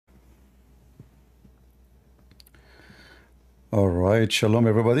All right, shalom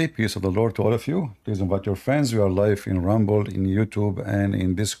everybody, peace of the Lord to all of you. Please invite your friends. We are live in Rumble, in YouTube, and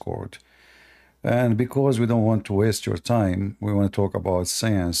in Discord. And because we don't want to waste your time, we want to talk about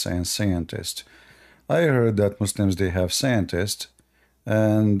science and scientists. I heard that Muslims, they have scientists,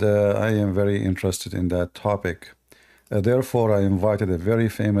 and I am very interested in that topic. Therefore, I invited a very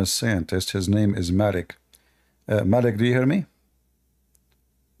famous scientist. His name is Malik. Malik, do you hear me?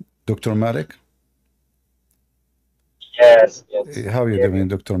 Dr. Malik? Yes, yes. How are you Hear me. doing,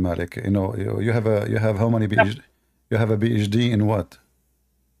 Dr. Malik? You know, you have how many PhD? You have a PhD in what?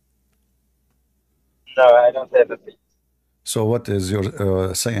 No, I don't have a big So what is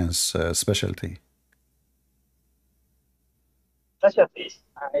your science specialty? specialty.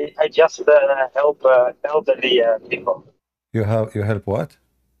 I just help elderly people. You help what?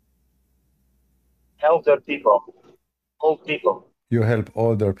 Elder people. Old people. You help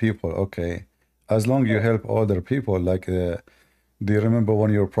older people. Okay. As long you Yes. help older people, like do you remember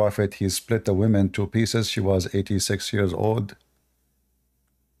when your prophet he split the woman two pieces? She was 86 years old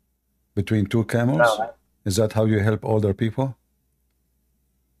between two No, camels. Is that how you help older people?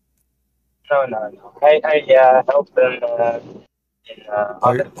 no. I help them in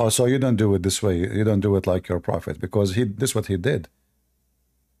other Oh, things. so you don't do it this way. You don't do it like your prophet because he this is what he did.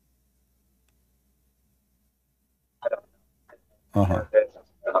 I don't Uh-huh.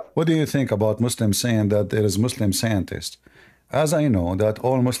 know. What do you think about Muslims saying that there is Muslim scientists? As I know that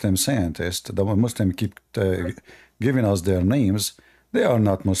all Muslim scientists, the Muslim keep giving us their names, they are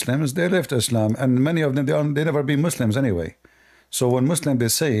not Muslims. They left Islam, and many of them they never be Muslims anyway. So when Muslim they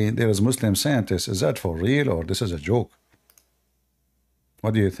say there is Muslim scientists, is that for real or this is a joke?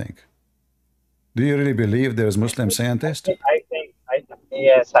 What do you think? Do you really believe there is Muslim scientists?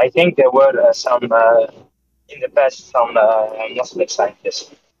 Yes, I think there were some in the past some Muslim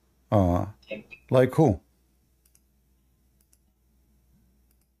scientists. Uh, I think. like who?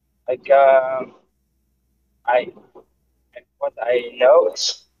 Like I what I know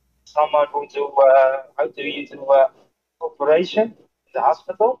is someone who do how do you do operation in the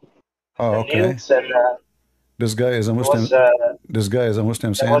hospital, Oh, the okay. needles, and This guy is a there was Muslim. This guy is a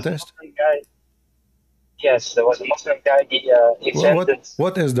Muslim there was a scientist. Muslim guy. Yes, there was a Muslim guy. He exempted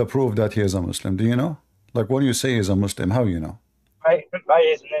What is the proof that he is a Muslim? Do you know? Like when you say he's a Muslim, how you know? by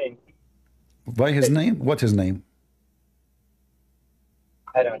his name. By his name? What his name?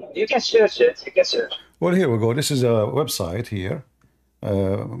 I don't know. You can search it. You can search. Well, here we go. This is a website here,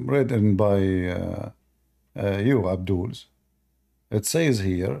 written by you, Abdul. It says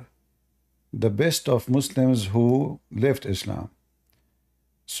here, the best of Muslims who left Islam.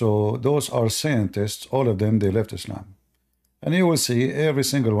 So those are scientists, all of them, they left Islam. And you will see every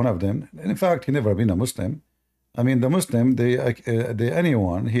single one of them. In fact, he never been a Muslim. I mean, the Muslim, they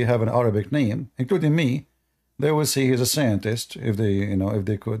anyone, he have an Arabic name, including me, they will say he's a scientist if they, if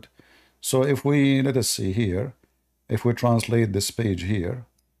they could. So if we, let us see here, if we translate this page here.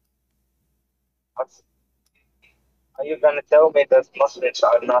 Are you gonna tell me that Muslims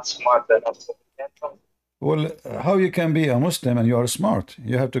are not smart enough to invent something? Well, how you can be a Muslim and you are smart?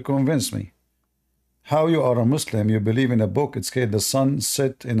 You have to convince me. How you are a Muslim, you believe in a book, it's called the sun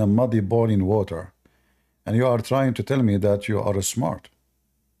set in a muddy boiling water. And you are trying to tell me that you are smart.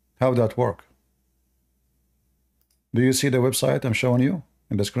 How that work? Do you see the website I'm showing you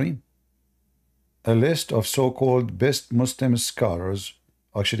in the screen? A list of so-called best Muslim scholars.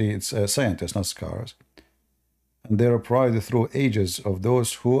 Actually, it's scientists, not scholars. And they are pride through ages of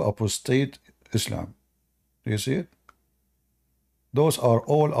those who apostate Islam. Do you see it? Those are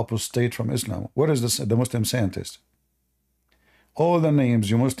all apostate from Islam. Where is the Muslim scientist? All the names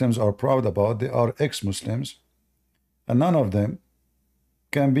you Muslims are proud about, they are ex-Muslims, and none of them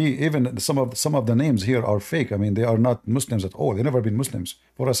can be, even some of the names here are fake. I mean, they are not Muslims at all. They never been Muslims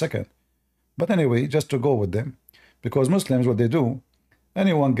for a second. But anyway, just to go with them, because Muslims, what they do,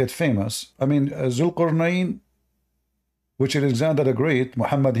 anyone get famous. I mean, Zulqarnain, which is Alexander the Great,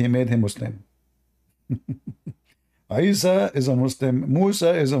 Muhammad, he made him Muslim. Isa is a Muslim.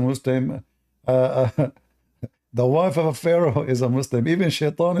 Musa is a Muslim. The wife of a pharaoh is a Muslim. Even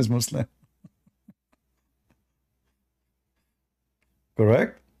Shaitan is Muslim.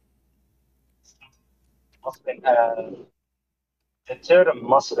 Correct? Muslim, the term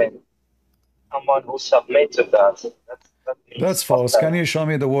Muslim, someone who submit to that. That means That's false. Can you show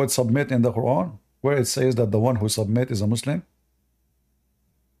me the word submit in the Quran, where it says that the one who submit is a Muslim?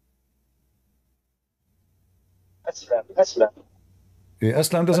 Islam. Yeah,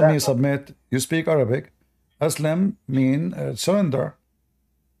 Islam doesn't mean submit. You speak Arabic. Islam mean surrender.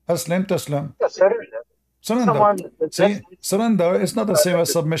 Aslam taslam. Surrender. Surrender. Someone See, surrender is not the same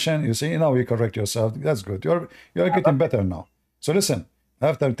as submission. You see, now you correct yourself. That's good. You're getting better now. So listen,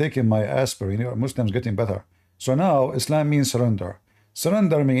 after taking my aspirin, your Muslims getting better. So now Islam means surrender.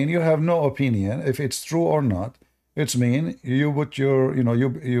 Surrender means you have no opinion if it's true or not. It's mean you put your,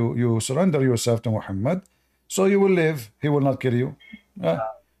 you surrender yourself to Muhammad, so you will live. He will not kill you.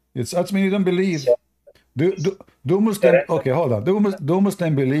 That's mean you don't believe. Do Muslim? Okay, hold on. Do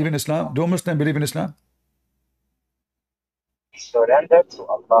Muslim believe in Islam? Do Muslim believe in Islam? Surrender to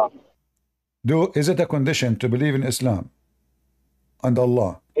Allah. Is it a condition to believe in Islam and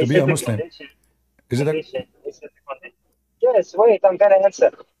Allah to Is be a it Muslim? condition? Is it a Condition? Is it a condition? Yes, wait, I'm gonna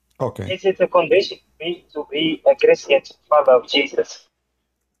answer. okay? Is it a condition to be a Christian, to follow Jesus?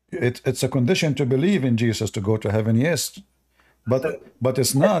 It's a condition to believe in Jesus to go to heaven. Yes, but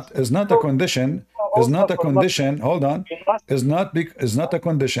it's not a condition. Is not a condition. Hold on. Is not a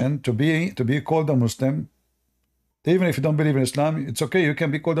condition to be called a Muslim. Even if you don't believe in Islam, it's okay. You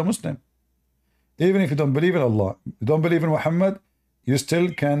can be called a Muslim. Even if you don't believe in Allah, you don't believe in Muhammad, you still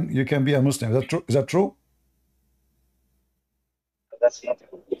can. You can be a Muslim. Is that true? Is that true? That's not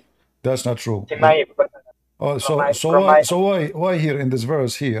true. That's not true. Oh, why here in this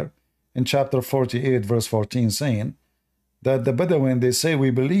verse here, in chapter 48, verse 14, saying that the Bedouin, they say we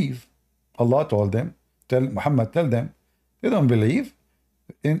believe. Allah told them, Muhammad tell them, they don't believe.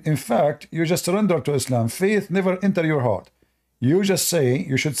 In fact, you just surrender to Islam. Faith never enter your heart. You should say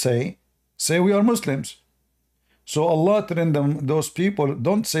we are Muslims. So Allah telling them, those people,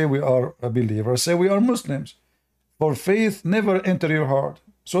 don't say we are a believer, say we are Muslims. For faith never enter your heart.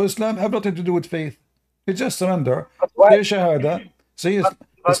 So Islam have nothing to do with faith. It's just surrender. Say Shahada. Say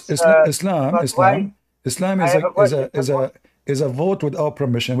Islam is a vote without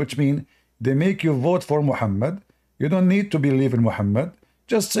permission, which means they make you vote for Muhammad. You don't need to believe in Muhammad.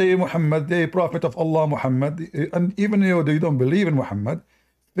 Just say Muhammad, the prophet of Allah, Muhammad. And even though you don't believe in Muhammad,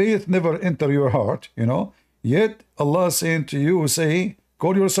 faith never enter your heart, Yet Allah is saying to you, say,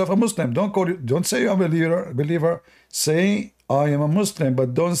 call yourself a Muslim. Don't say I'm a believer. Say I am a Muslim,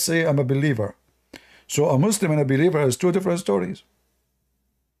 but don't say I'm a believer. So a Muslim and a believer is two different stories.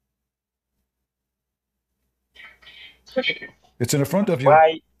 It's in the front of you.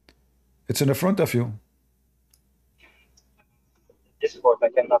 Why? It's in the front of you. Discord, I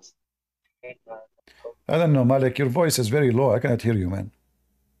cannot. I don't know, Malik, your voice is very low. I cannot hear you, man.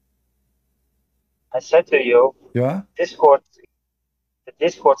 I said to you, Yeah? the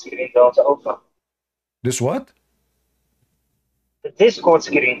Discord screen don't open. This what? The Discord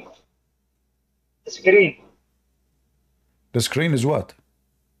screen. The screen. The screen is what?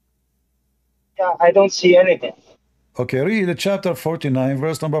 Yeah, I don't see anything. Okay, read the chapter 49,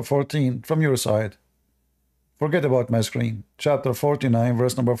 verse number 14 from your side. Forget about my screen. Chapter 49,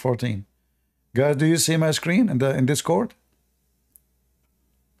 verse number 14. Guys, do you see my screen in Discord?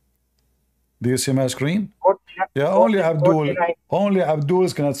 Do you see my screen? Yeah, only Abdul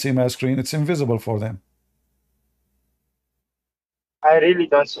cannot see my screen. It's invisible for them. I really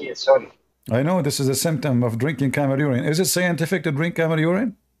don't see it, sorry. I know this is a symptom of drinking camel urine. Is it scientific to drink camel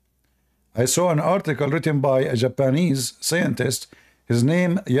urine? I saw an article written by a Japanese scientist. His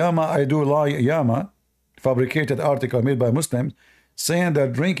name, Yama I do lie Yama, fabricated article made by Muslims, saying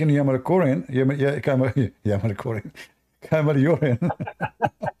that drinking camel urine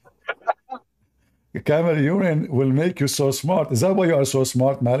camel urine will make you so smart. Is that why you are so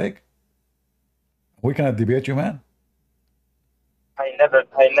smart, Malik? We cannot debate you, man. I never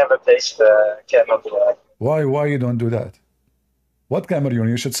taste camel urine. Why you don't do that? What camel urine?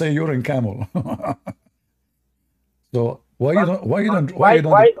 You should say urine camel. So why you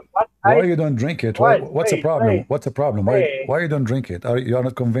don't drink it? What's the problem? What's the problem? Why you don't drink it? You are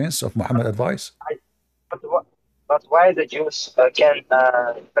not convinced of Muhammad's advice? But why the Jews can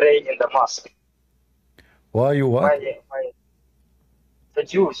pray in the mosque? Why you what? Why the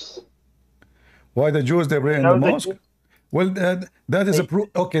Jews? Why the Jews they pray in the mosque? Well, that is a proof.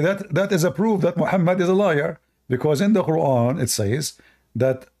 Okay, that is a proof that Muhammad is a liar, because in the Quran it says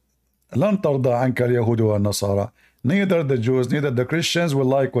that لن ترضى عنك اليهود والنصارى. Neither the Jews, neither the Christians will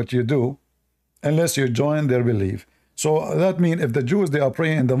like what you do unless you join their belief. So that means if the Jews they are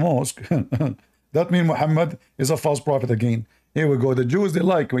praying in the mosque, that means Muhammad is a false prophet again. Here we go. The Jews they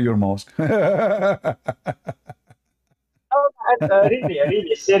like your mosque.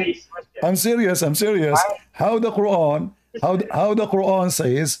 Really serious question. I'm serious. How the Quran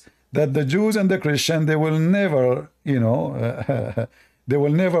says that the Jews and the Christian they will never, they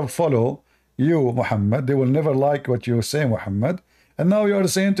will never follow you, Muhammad. They will never like what you say, Muhammad. And now you are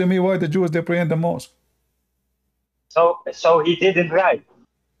saying to me why the Jews they pray in the mosque. So he didn't write.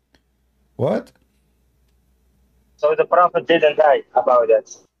 What? So the prophet didn't lie about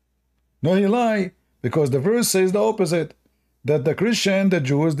that. No, he lied, because the verse says the opposite. that the Christian, the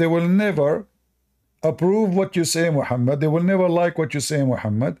Jews, they will never approve what you say, Muhammad. They will never like what you say,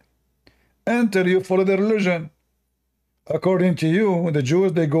 Muhammad, until you follow their religion. According to you, the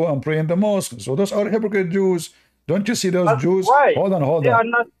Jews, they go and pray in the mosque. So those are hypocrite Jews. Don't you see those Jews? Why? Hold on, hold They on. are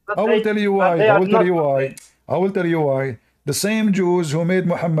not. I will tell you why. They I are will tell not you why. Muslim. I will tell you why. The same Jews who made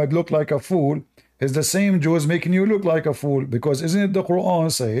Muhammad look like a fool is the same Jews making you look like a fool. Because isn't it the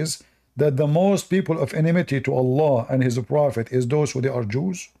Quran says that the most people of enmity to Allah and His Prophet is those who they are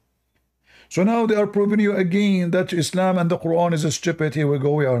Jews? So now they are proving you again that Islam and the Quran is stupid. Here we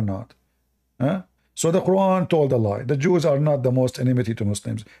go, we are not. Huh? So the Quran told a lie. The Jews are not the most enmity to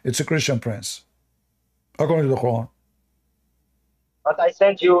Muslims. It's a Christian prince, according to the Quran. But I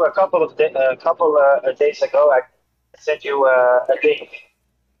sent you a couple of days ago. I sent you a link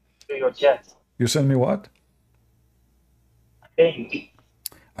to your chat. You send me what? Link.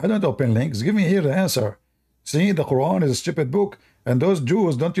 I don't open links. Give me here the answer. See, the Quran is a stupid book. And those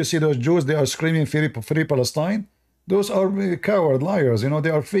Jews, don't you see those Jews? They are screaming free Palestine. Those are coward liars. You know, they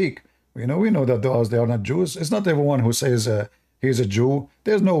are fake. You know, we know that those, they are not Jews. It's not everyone who says he's a Jew.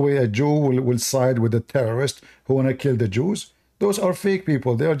 There's no way a Jew will side with the terrorists who want to kill the Jews. Those are fake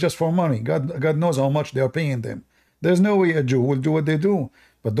people. They are just for money. God knows how much they are paying them. There's no way a Jew will do what they do.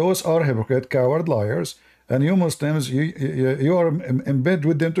 But those are hypocrite, coward liars. And you Muslims, you are in bed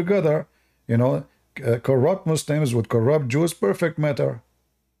with them together. You know, corrupt Muslims with corrupt Jews, perfect matter.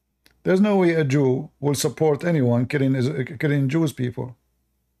 There's no way a Jew will support anyone killing Jewish people.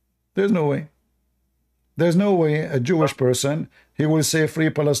 There's no way. There's no way a Jewish person, he will say free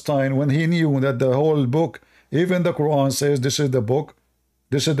Palestine when he knew that the whole book, even the Quran says this is the book,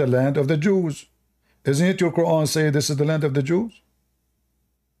 this is the land of the Jews. Isn't it your Quran say this is the land of the Jews?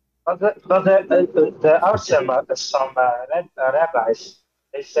 But there are some rabbis.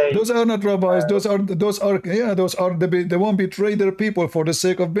 They say those are not rabbis. Those are they won't betray their people for the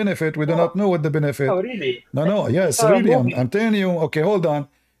sake of benefit. We do not know what the benefit. Oh, really? No. Yes, really. I'm telling you. Okay, hold on.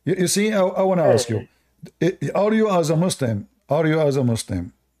 You see, I want to ask you: are you as a Muslim? Are you as a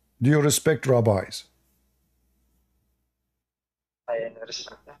Muslim? Do you respect rabbis? I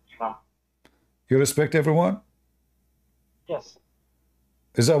respect that. No. You respect everyone? Yes.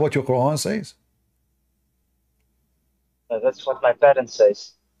 Is that what your Quran says? That's what my parents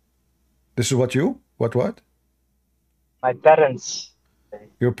says. This is what you? What? My parents.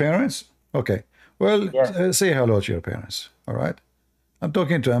 Your parents? Okay. Well, yeah. Say hello to your parents. All right. I'm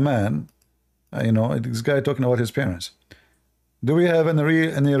talking to a man. You know, this guy talking about his parents. Do we have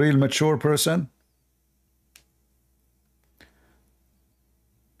any real mature person?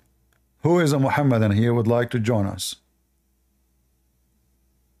 Who is a Muhammadan here would like to join us?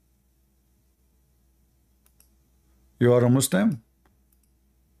 You are a Muslim?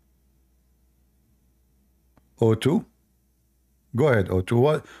 O2? Go ahead,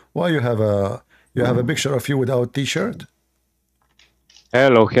 O2. Why you have a picture of you without t-shirt?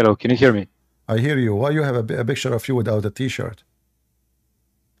 Hello. Can you hear me? I hear you. Why you have a picture of you without a t-shirt?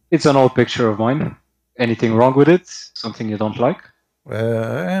 It's an old picture of mine. Anything wrong with it? Something you don't like?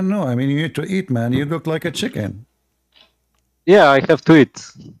 No, I mean, you need to eat, man. You look like a chicken. Yeah, I have to eat.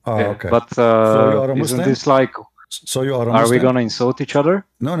 Oh, yeah, okay. But so you are a isn't Muslim? this like... So you are a Muslim? Are we going to insult each other?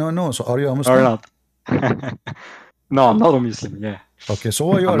 No. So are you a Muslim? Or not? No, I'm not a Muslim, yeah. Okay, so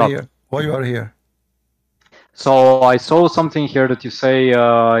why you are here? Why you are here? So I saw something here that you say,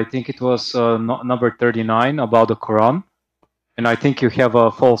 I think it was number 39 about the Quran. And I think you have a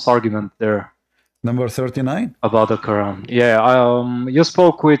false argument there. Number 39? About the Quran. Yeah, you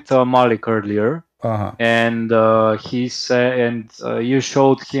spoke with Malik earlier. Uh-huh. And he said, and you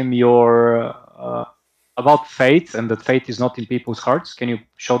showed him your... about faith, and that faith is not in people's hearts. Can you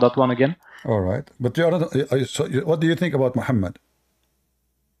show that one again? All right. But you are not, so what do you think about Muhammad?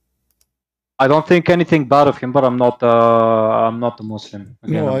 I don't think anything bad of him, but I'm not a Muslim.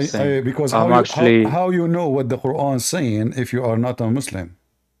 Again, no, because how you know what the Quran is saying if you are not a Muslim?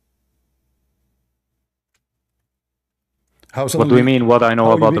 What do you mean? What I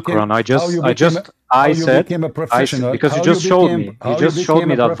know about the Quran? I said became a professional because you just showed me. You just showed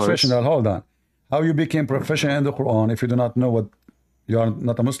me that verse. Hold on. How you became professional in the Quran if you do not know what you are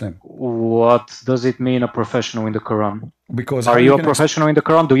not a Muslim? What does it mean, a professional in the Quran? Because are you a professional in the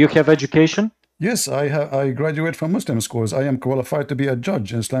Quran? Do you have education? Yes, I graduate from Muslim schools. I am qualified to be a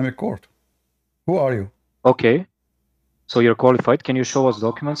judge in Islamic court. Who are you? Okay, so you're qualified. Can you show us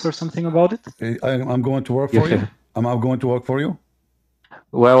documents or something about it? I'm going to work for you. I'm going to work for you.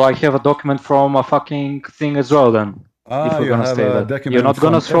 Well, I have a document from a fucking thing as well. Then, if we're gonna say that, you're not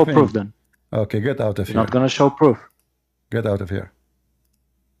gonna show proof then. Okay, get out of here. You're not gonna show proof. Get out of here.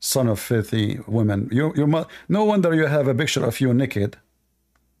 Son of filthy women. No wonder you have a picture of you naked.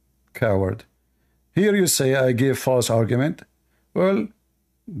 Coward. Here you say I give false argument. Well,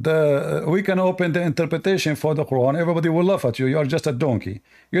 we can open the interpretation for the Quran. Everybody will laugh at you. You are just a donkey.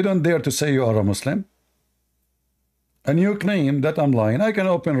 You don't dare to say you are a Muslim. And you claim that I'm lying. I can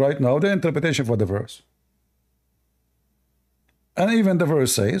open right now the interpretation for the verse. And even the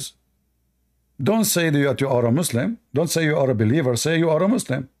verse says, don't say that you are a Muslim. Don't say you are a believer. Say you are a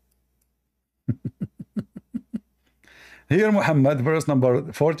Muslim. Here Muhammad, verse number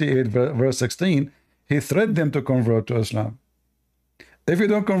 48, verse 16, he threatened them to convert to Islam. If you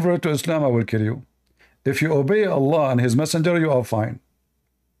don't convert to Islam, I will kill you. If you obey Allah and His Messenger, you are fine.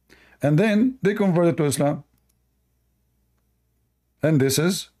 And then they converted to Islam. And this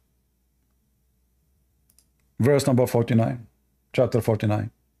is verse number 49, chapter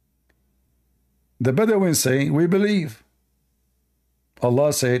 49. The Bedouins say, we believe.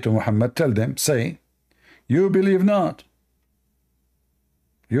 Allah say to Muhammad, tell them, say, you believe not.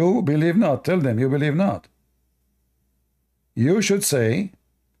 You believe not. Tell them, you believe not. You should say,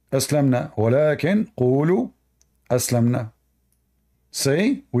 Aslamna, walakin qulu aslamna.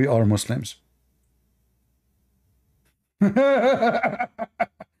 Say, we are Muslims.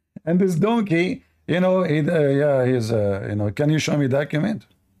 And this donkey, you know, can you show me document?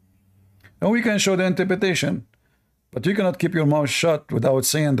 And we can show the interpretation, but you cannot keep your mouth shut without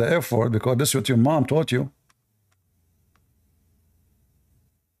saying the F word, because this is what your mom taught you.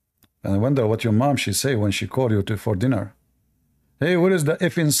 And I wonder what your mom she say when she called you for dinner. Hey, where is the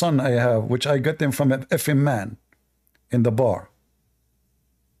effing son I have, which I got them from an effing man in the bar?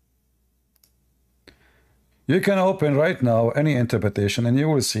 You can open right now any interpretation and you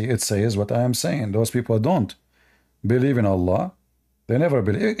will see it says what I am saying. Those people don't believe in Allah. They never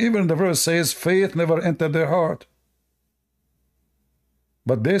believe. Even the verse says faith never entered their heart.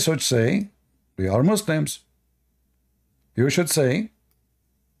 But they should say, we are Muslims. You should say,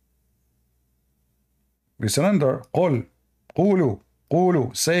 we surrender. Qul, qulu,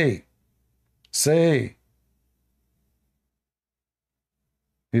 qulu, say, say.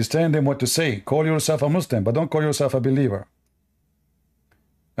 He's telling them what to say. Call yourself a Muslim, but don't call yourself a believer.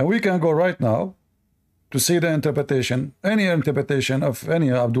 And we can go right now to see the interpretation, any interpretation of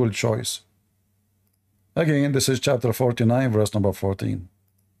any Abdul choice. Again, this is chapter 49, verse number 14.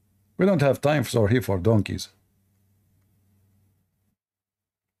 We don't have time for donkeys.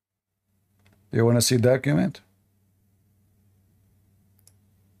 You want to see document?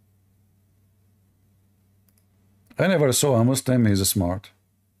 I never saw a Muslim, he's smart.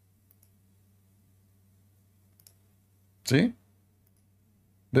 See?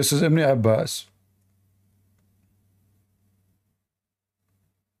 This is Ibn Abbas.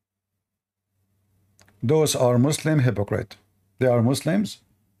 Those are Muslim hypocrite. They are Muslims,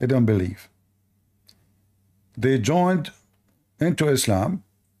 they don't believe. They joined into Islam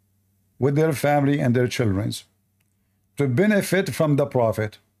with their family and their children to benefit from the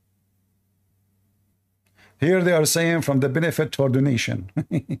Prophet. Here they are saying from the benefit for donation.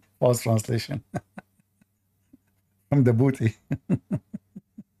 False translation. From the booty.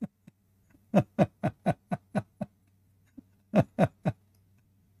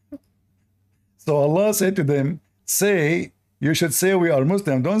 So Allah said to them, say, you should say we are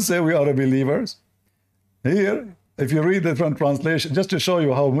Muslim, don't say we are believers. Here, if you read the different translation, just to show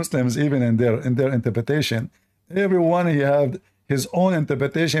you how Muslims, even in their interpretation, everyone he had his own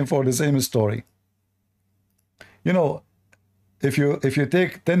interpretation for the same story. You know, if you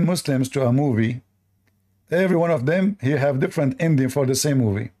take 10 Muslims to a movie, every one of them he have different ending for the same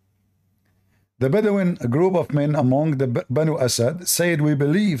movie. The Bedouin, a group of men among the Banu Asad, said, we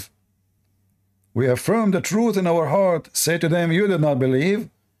believe. We affirm the truth in our heart. Say to them, you did not believe,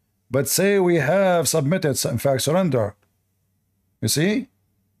 but say we have submitted, in fact surrender. You see?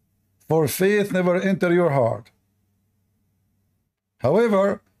 For faith never enter your heart.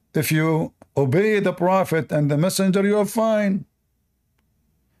 However, if you obey the Prophet and the Messenger, you are fine.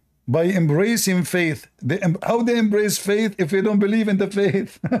 By embracing faith. How they embrace faith if they don't believe in the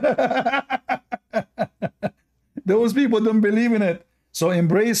faith? Those people don't believe in it. So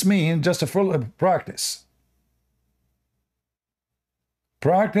embrace means just a full practice.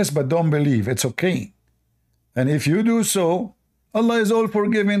 Practice but don't believe. It's okay. And if you do so, Allah is all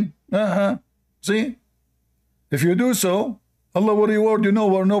forgiving. See? If you do so, Allah will reward you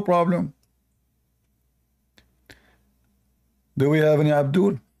no problem. Do we have any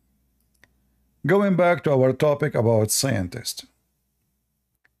Abdul? Going back to our topic about scientists.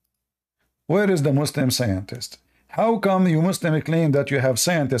 Where is the Muslim scientist? How come you Muslims claim that you have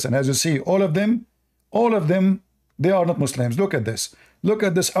scientists, and as you see, all of them, they are not Muslims. Look at this. Look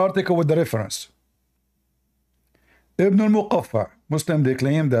at this article with the reference. Ibn al-Muqaffa, Muslim, they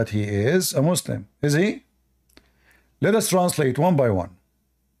claim that he is a Muslim. Is he? Let us translate one by one.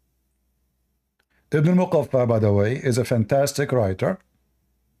 Ibn al-Muqaffa, by the way, is a fantastic writer.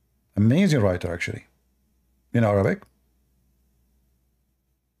 Amazing writer, actually, in Arabic.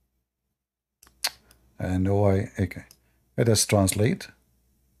 And why? Okay. Let us translate.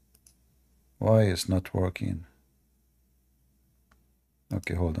 Why is not working?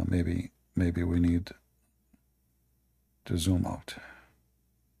 Okay, hold on. Maybe we need to zoom out.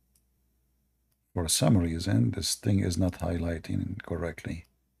 For some reason, this thing is not highlighting correctly.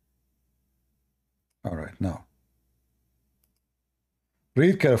 All right, now.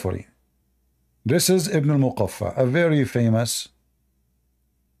 Read carefully. This is Ibn al-Muqaffa, a very famous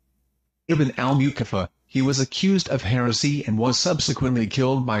Ibn al-Muqaffa. He was accused of heresy and was subsequently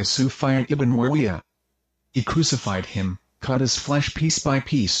killed by Sufyan ibn Muawiyah. He crucified him, cut his flesh piece by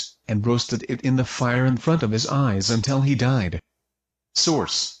piece, and roasted it in the fire in front of his eyes until he died.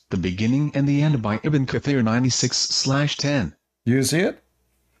 Source: The Beginning and the End by Ibn Kathir 96/10. You see it?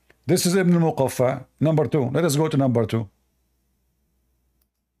 This is Ibn al-Muqaffa, number 2. Let us go to number 2.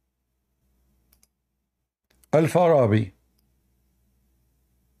 Al-Farabi.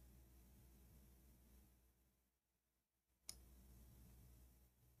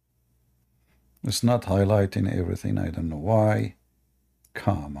 It's not highlighting everything. I don't know why.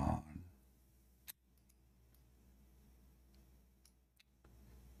 Come on.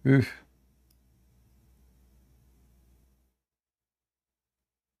 Oof.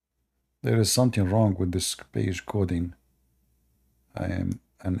 There is something wrong with this page coding. I am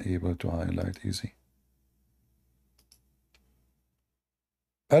unable to highlight easy.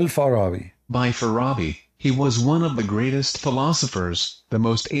 Al-Farabi. By Farabi, he was one of the greatest philosophers, the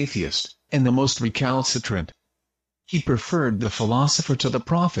most atheist, and the most recalcitrant. He preferred the philosopher to the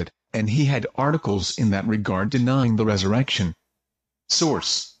prophet, and he had articles in that regard denying the resurrection.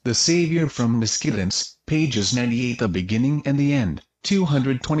 Source: The Savior from Misguidance, pages 98. The Beginning and the End,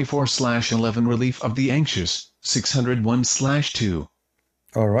 224/11. Relief of the Anxious, 601/2.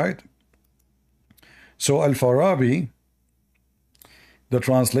 All right. So Al-Farabi, the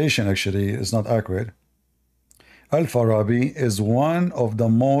translation actually is not accurate. Al-Farabi is one of the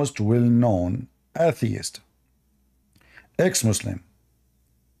most well-known atheists, ex-Muslim,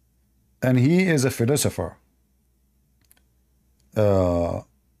 and he is a philosopher.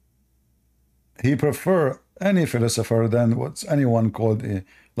 He prefer any philosopher than what anyone called,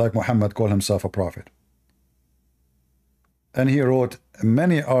 like Mohammed called himself a prophet. And he wrote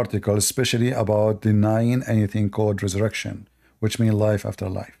many articles, especially about denying anything called resurrection, which means life after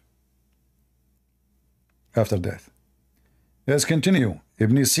life, after death. Let's continue.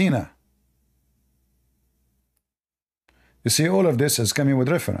 Ibn Sina. You see, all of this is coming with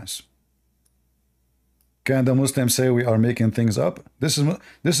reference. Can the Muslims say we are making things up? This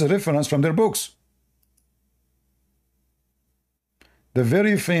is a reference from their books. The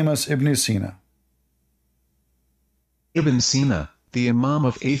very famous Ibn Sina. Ibn Sina, the Imam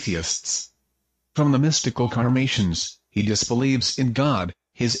of atheists. From the mystical carnations, he disbelieves in God,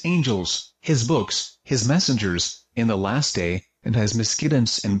 his angels, his books, his messengers, in the last day, and has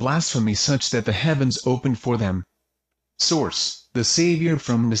misguidance and blasphemy such that the heavens open for them. Source: The Savior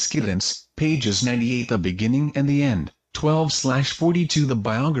from Misguidance, pages 98. The Beginning and the End, 12/42. The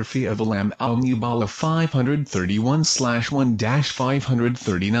Biography of Ilm al-Nubala,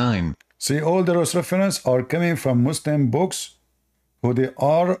 531/1-539. See, all those references are coming from Muslim books, who they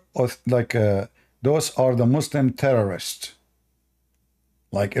are like those are the Muslim terrorists,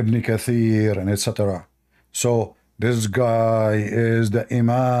 like Ibn Kathir and etc. So this guy is the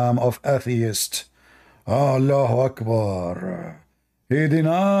Imam of atheists. Allahu Akbar. He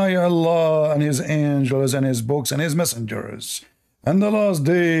denies Allah and his angels and his books and his messengers and the last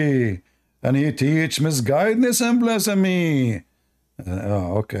day, and he teach misguidance and blasphemy.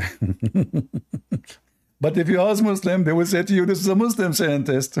 Okay. But if you ask Muslim, they will say to you, this is a Muslim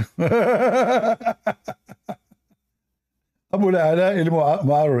scientist. Abu al-Ala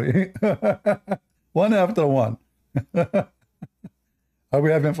Ilmu. One after one. Are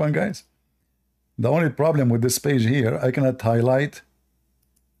we having fun, guys? The only problem with this page here, I cannot highlight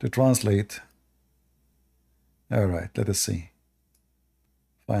to translate. All right, let us see.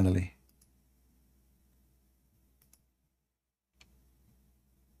 Finally.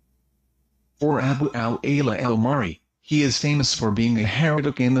 For Abu al-Ala al-Mari, he is famous for being a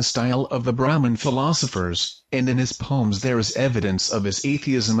heretic in the style of the Brahmin philosophers, and in his poems there is evidence of his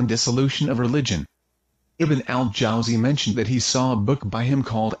atheism and dissolution of religion. Ibn al-Jawzi mentioned that he saw a book by him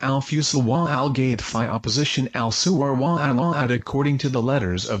called Al-Fusul wa al-Gayat fi Opposition al-Suwar wa al-Ad according to the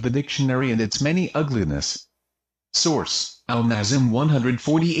letters of the dictionary and its many ugliness. Source, Al-Nazim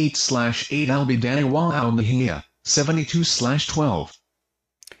 148/8 Al-Bidayah wa al-Nihaya, 72/12.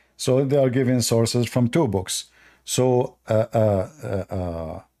 So they are giving sources from two books. So Abu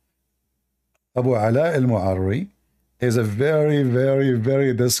Ala al-Mu'arri is a very, very,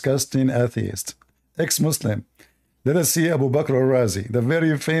 very disgusting atheist, ex-Muslim. Let us see Abu Bakr al-Razi, the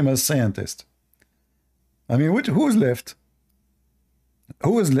very famous scientist. I mean, who's left?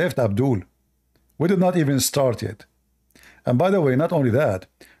 Who is left, Abdul? We did not even start yet. And by the way, not only that,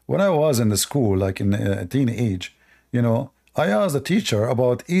 when I was in the school, like in teenage, you know, I asked the teacher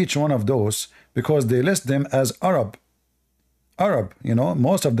about each one of those because they list them as Arab, you know,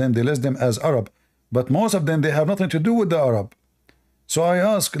 most of them, they list them as Arab, but most of them, they have nothing to do with the Arab. So I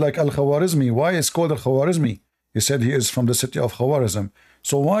asked, like Al-Khawarizmi, why is called Al-Khawarizmi? He said he is from the city of Khawarizm.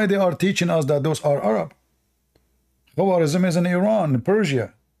 So why they are teaching us that those are Arab? Khawarizm is in Iran,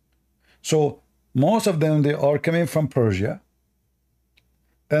 Persia. So most of them, they are coming from Persia.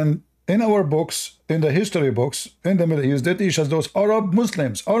 And in our books, in the history books, in the Middle East, they teach us those Arab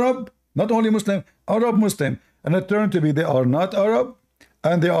Muslims. Arab, not only Muslim, Arab Muslim. And it turned to be they are not Arab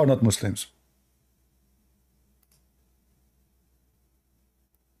and they are not Muslims.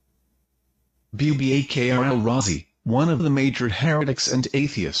 Bakr al-Razi, one of the major heretics and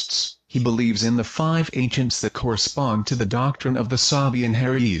atheists, he believes in the five ancients that correspond to the doctrine of the Sabian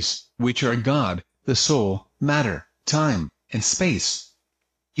Haris, which are God, the soul, matter, time, and space.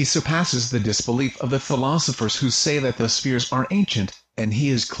 He surpasses the disbelief of the philosophers who say that the spheres are ancient, and he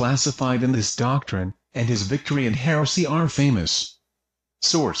is classified in this doctrine, and his victory and heresy are famous.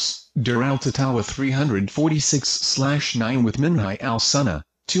 Source, Dur al-Tatawa 346/9 with Minhaj al-Sunnah,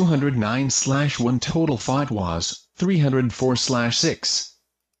 209/1 Total Fatwas, 304/6.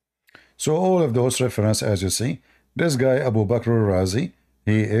 So all of those references, as you see, this guy Abu Bakr al-Razi,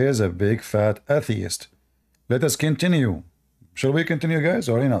 he is a big fat atheist. Let us continue. Shall we continue, guys,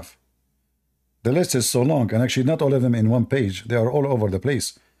 or enough? The list is so long, and actually not all of them in one page. They are all over the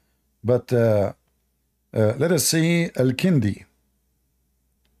place. But let us see Al-Kindi.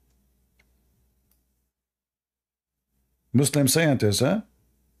 Muslim scientist, huh?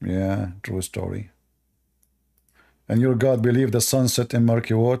 Yeah, true story. And your God believed the sun set in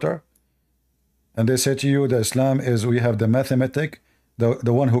murky water? And they say to you that Islam is, we have the mathematic,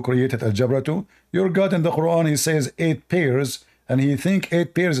 the one who created algebra too. Your God in the Quran, he says 8 pairs, and he think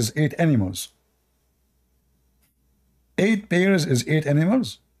 8 pairs is 8 animals. 8 pairs is 8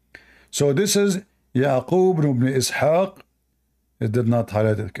 animals. So this is Yaqub ibn Ishaq. It did not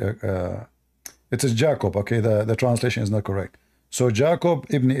highlight it. It is Jacob. Okay, the translation is not correct. So Jacob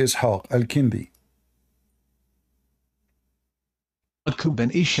ibn Ishaq al-Kindi. Yaqub bin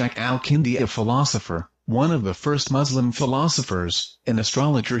Ishaq al-Kindi, a philosopher, one of the first Muslim philosophers, an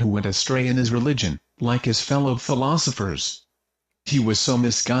astrologer who went astray in his religion, like his fellow philosophers. He was so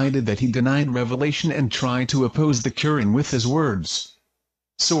misguided that he denied revelation and tried to oppose the Quran with his words.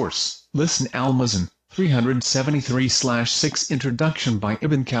 Source, Listen al-Muzan, 373/6 Introduction by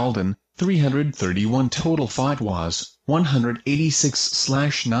Ibn Khaldun, 331 Total Fatwas,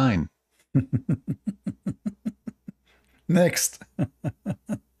 186/9. Next.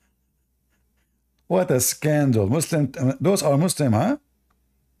 What a scandal. Muslim, those are Muslim, huh?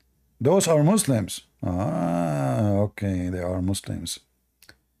 Those are Muslims. Ah, okay, they are Muslims.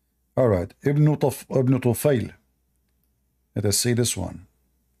 All right, Ibn Tufayl. Let us see this one.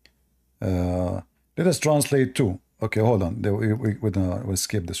 Let us translate too. Okay, hold on. We'll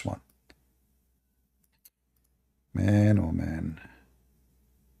skip this one. Man, oh man.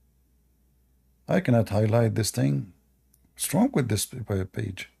 I cannot highlight this thing. What's wrong with this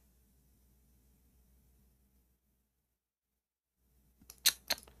page?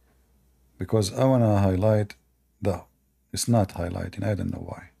 Because I want to highlight it's not highlighting. I don't know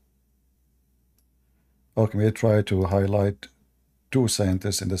why. Okay, we try to highlight 2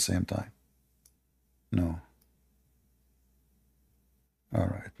 scientists in the same time. No. All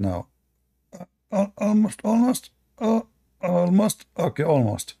right, now almost. Okay,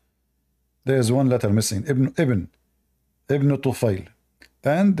 almost. There's one letter missing. Ibn Tufayl,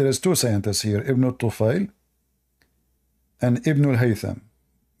 and there is 2 scientists here. Ibn Tufayl and Ibn al-Haytham.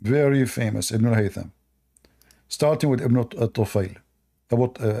 Very famous Ibn al-Haytham. Starting with Ibn Tufayl.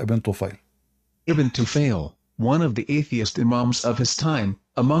 Ibn Tufayl. Ibn Tufayl, one of the atheist imams of his time,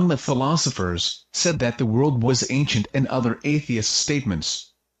 among the philosophers, said that the world was ancient and other atheist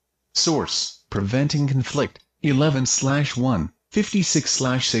statements. Source, Preventing Conflict, 11/1,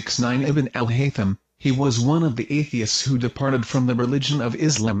 56/69 Ibn al-Haytham, He was one of the atheists who departed from the religion of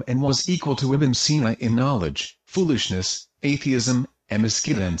Islam and was equal to Ibn Sina in knowledge, foolishness, atheism, and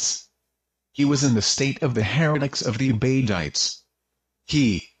misguidance. He was in the state of the heretics of the Ubaidites.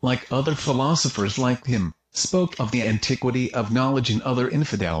 He, like other philosophers like him, spoke of the antiquity of knowledge in other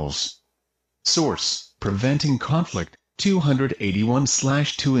infidels. Source: Preventing Conflict,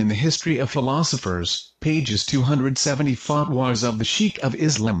 281/2 in the History of Philosophers, pages 270. Fatwas of the Sheikh of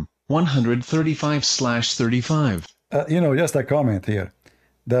Islam, 135/35. Just a comment here.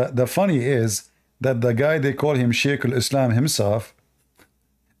 The funny is that the guy they call him Sheikh al-Islam himself,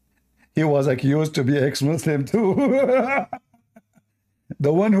 he was accused to be ex-Muslim too.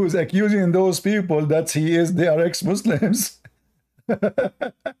 The one who's accusing those people that they are ex-Muslims.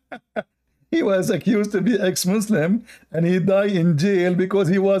 He was accused to be ex-Muslim and he died in jail because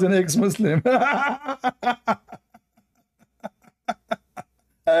he was an ex-Muslim.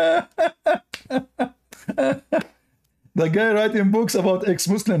 The guy writing books about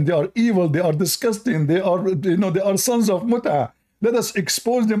ex-Muslim, they are evil, they are disgusting, they are sons of Muta. Let us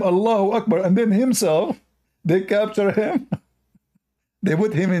expose them, Allahu Akbar. And then himself, they capture him, they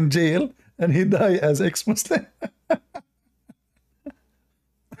put him in jail, and he died as ex-Muslim.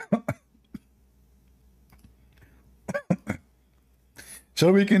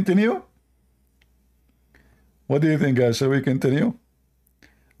 Shall we continue? What do you think, guys? Shall we continue?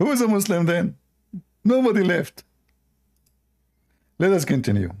 Who is a Muslim then? Nobody left. Let us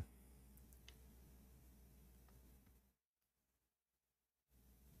continue.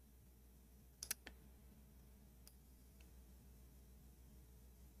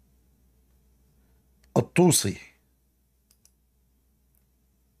 الطوسي.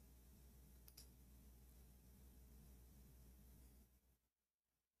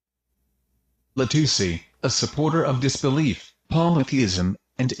 Latusi, a supporter of disbelief, polytheism,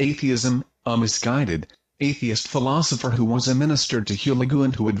 and atheism, a misguided, atheist philosopher who was a minister to Hulagu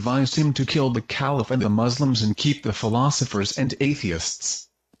and who advised him to kill the Caliph and the Muslims and keep the philosophers and atheists.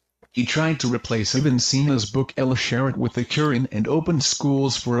 He tried to replace Ibn Sina's book El-Sharat with the Quran and opened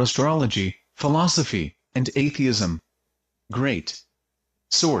schools for astrology, philosophy, and atheism. Great.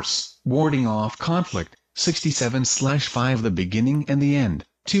 Source: Warding Off Conflict, 67/5 The Beginning and the End,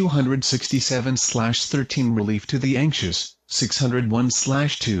 267/13 Relief to the Anxious,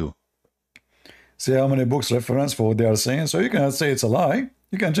 601/2. See how many books reference for what they are saying? So you cannot say it's a lie.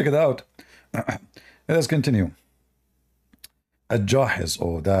 You can check it out. Let us continue. Al-Jahiz,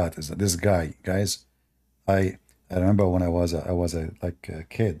 that is this guy, guys. I remember when I was a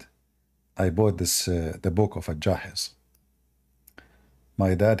kid, I bought this the book of Al-Jahiz.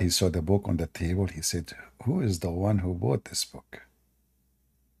 My dad, he saw the book on the table. He said, "Who is the one who bought this book?"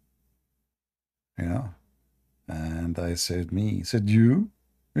 And I said, "Me." He said, "You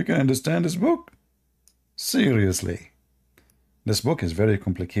can understand this book?" Seriously, this book is very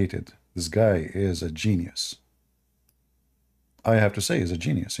complicated. This guy is a genius. I have to say, he's a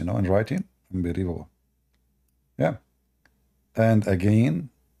genius, in writing. Unbelievable. Yeah. And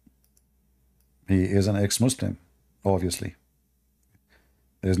again, he is an ex-Muslim, obviously.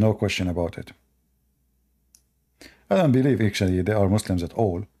 There's no question about it. I don't believe actually they are Muslims at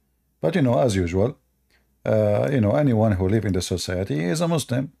all. But as usual, anyone who lives in the society is a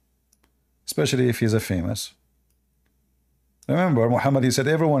Muslim, especially if he's a famous. Remember, Mohammed, he said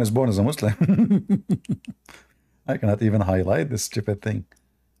everyone is born as a Muslim. I cannot even highlight this stupid thing.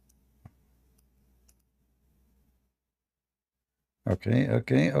 Okay,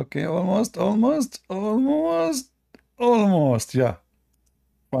 almost, yeah,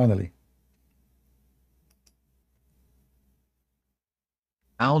 finally.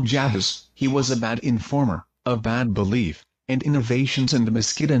 Al-Jahiz, he was a bad informer, of bad belief, and innovations and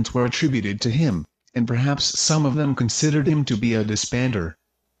misguidance were attributed to him, and perhaps some of them considered him to be a disbander.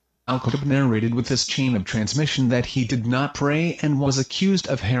 Al-Qutb narrated with this chain of transmission that he did not pray and was accused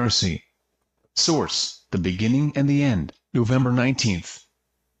of heresy. Source: The Beginning and the End, November 19th.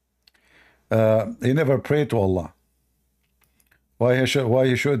 He never prayed to Allah. Why he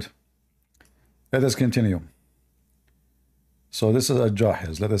should? Let us continue. So this is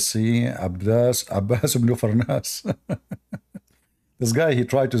Al-Jahiz. Let us see Abbas ibn Farnas. This guy, he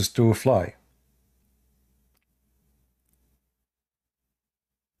tried to fly.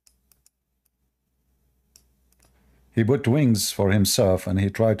 He put wings for himself and he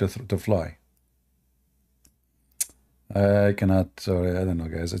tried to fly. I cannot, sorry, I don't know,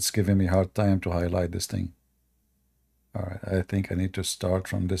 guys. It's giving me a hard time to highlight this thing. All right, I think I need to start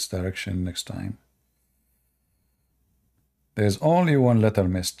from this direction next time. There's only one letter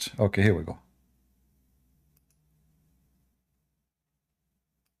missed. Okay, here we go.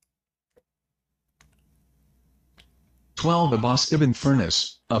 12. Abbas ibn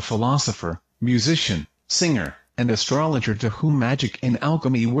Furnus, a philosopher, musician, singer, and astrologer to whom magic and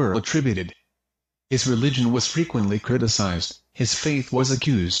alchemy were attributed. His religion was frequently criticized, his faith was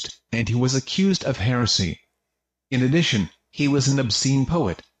accused, and he was accused of heresy. In addition, he was an obscene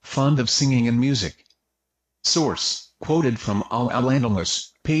poet, fond of singing and music. Source, quoted from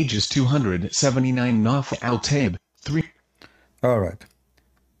Al-Andalus, pages 279 Naf al-Taib, 3. All right.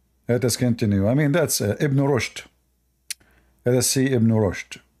 Let us continue. I mean, that's Ibn Rushd. Let us see Ibn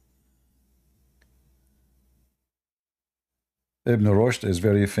Rushd. Ibn Rushd is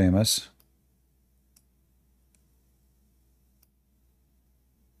very famous.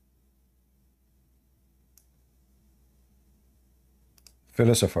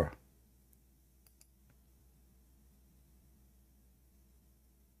 Philosopher.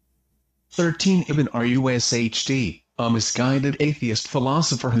 Ibn Rushd, a misguided atheist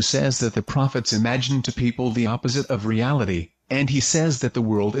philosopher who says that the prophets imagined to people the opposite of reality, and he says that the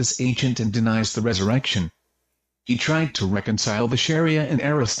world is ancient and denies the resurrection. He tried to reconcile the Sharia and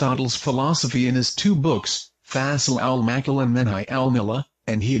Aristotle's philosophy in his two books, Fasl al-Maqal and Manhaj al-Millah,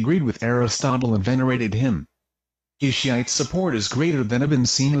 and he agreed with Aristotle and venerated him. His Shiite support is greater than Ibn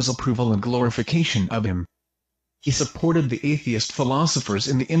Sina's approval and glorification of him. He supported the atheist philosophers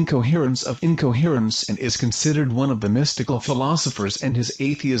in the incoherence of incoherence and is considered one of the mystical philosophers, and his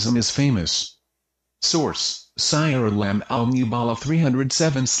atheism is famous. Source, Sire Lam al-Nubala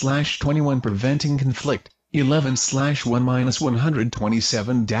 307/21 Preventing Conflict,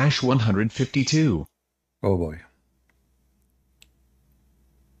 11/1-127-152. Oh boy.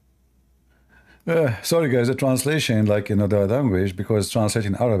 Sorry guys, the translation, like in other language, because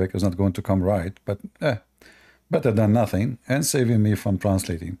translating Arabic is not going to come right, but better than nothing, and saving me from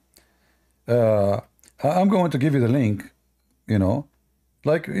translating. I'm going to give you the link, you know,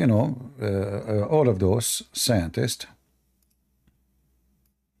 like, you know, all of those scientists,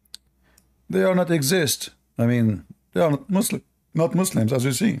 they are not exist. I mean, they are not Muslims, as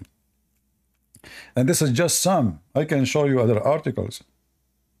you see. And this is just some. I can show you other articles.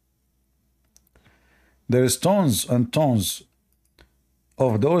 There is tons and tons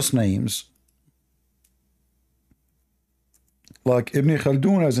of those names, like Ibn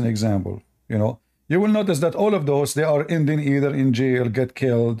Khaldun as an example. You know, you will notice that all of those, they are ending either in jail, get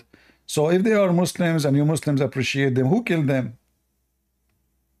killed. So if they are Muslims and you Muslims appreciate them, who killed them?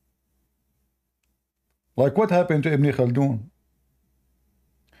 Like what happened to Ibn Khaldun?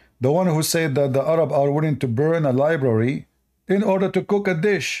 The one who said that the Arab are willing to burn a library in order to cook a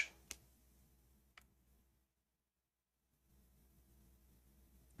dish.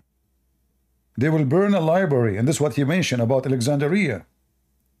 They will burn a library, and this is what he mentioned about Alexandria.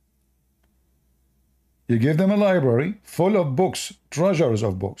 You give them a library full of books, treasures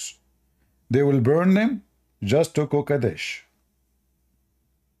of books. They will burn them just to cook a dish.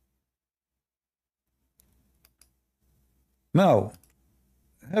 Now,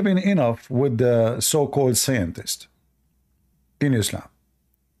 having enough with the so-called scientist in Islam,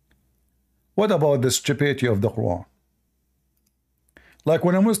 what about the stupidity of the Quran? Like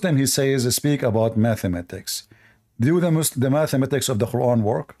when a Muslim, he says, speak about mathematics. Do the mathematics of the Quran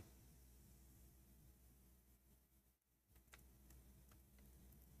work?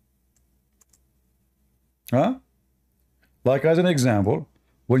 Huh? Like as an example,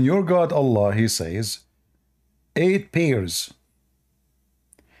 when your God Allah, he says, 8 pairs,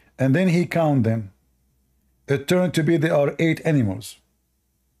 and then he count them, it turned to be there are 8 animals.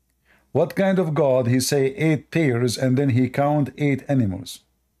 What kind of God he say 8 pairs and then he count 8 animals?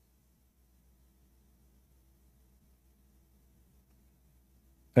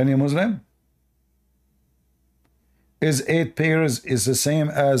 Any Muslim? Is 8 pairs is the same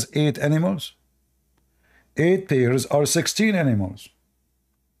as 8 animals? 8 pairs are 16 animals.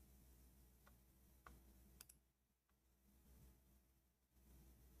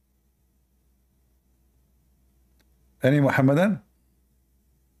 Any Muhammadan?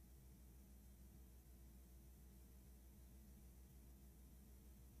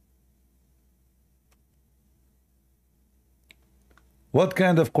 What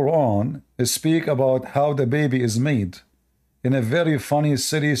kind of Quran speak about how the baby is made in a very funny,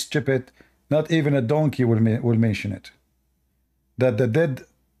 silly, stupid, not even a donkey will mention it, that the dead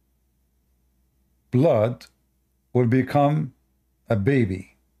blood will become a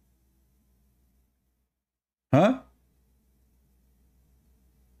baby? Huh?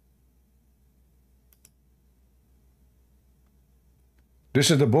 This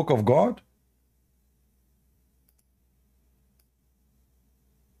is the book of God?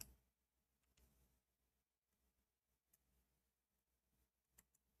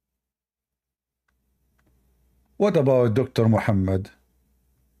 What about Dr. Mohammed,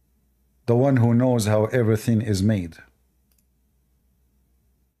 the one who knows how everything is made?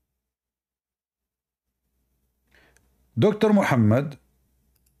 Dr. Mohammed,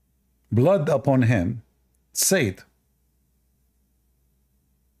 blood upon him, said,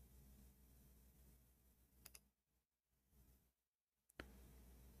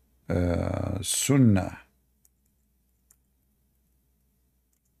 Sunnah.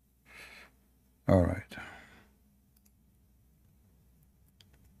 All right.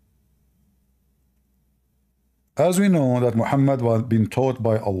 As we know that Muhammad was being taught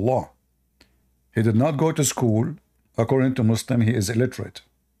by Allah. He did not go to school. According to Muslim, he is illiterate.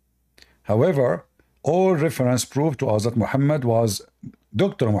 However, all reference prove to us that Muhammad was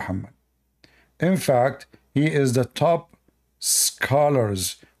Dr. Muhammad. In fact, he is the top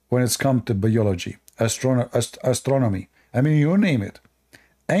scholars when it's come to biology, astronomy. I mean, you name it.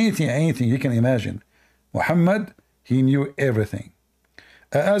 Anything you can imagine. Muhammad, he knew everything.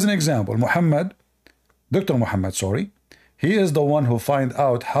 As an example, Dr. Muhammad, sorry, he is the one who find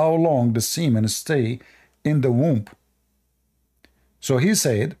out how long the semen stay in the womb. So he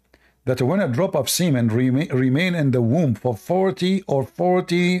said that when a drop of semen remain in the womb for 40 or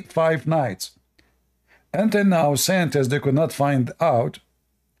 45 nights. Until now, scientists, they could not find out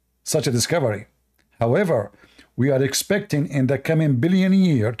such a discovery. However, we are expecting in the coming billion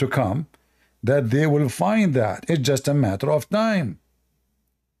year to come that they will find that. It's just a matter of time.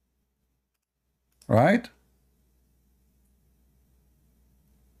 Right?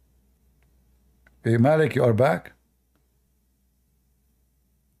 Hey, Malik, you are back?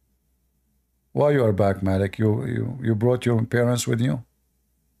 Why you are back, Malik? You brought your parents with you?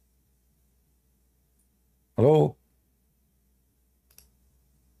 Hello?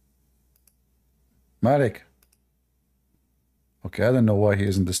 Malik? Okay, I don't know why he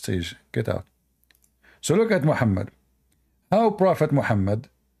is on the stage. Get out. So look at Muhammad. How Prophet Muhammad,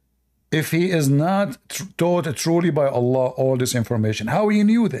 if he is not taught truly by Allah all this information, how he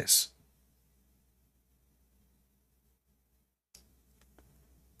knew this?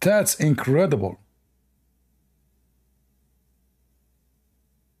 That's incredible.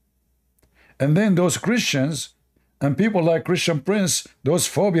 And then those Christians and people like Christian Prince, those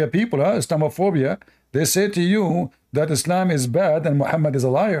phobia people, Islamophobia, they say to you that Islam is bad and Muhammad is a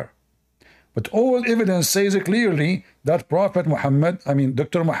liar. But all evidence says clearly that Prophet Muhammad, I mean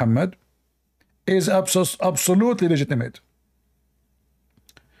Dr. Muhammad, is absolutely legitimate.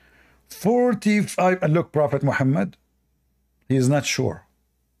 45, and look, Prophet Muhammad, he is not sure,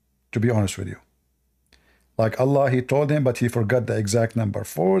 to be honest with you. Like Allah, he told him, but he forgot the exact number.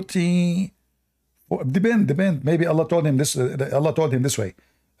 40, depend. Maybe Allah told him this. Allah told him this way,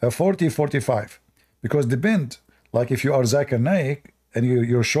 40, 45. Because depend. Like if you are Zakir Naik and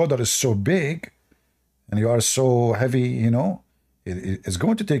your shoulder is so big and you are so heavy, you know, it's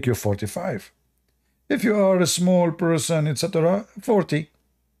going to take you 45. If you are a small person, etc., 40,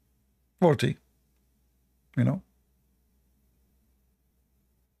 you know,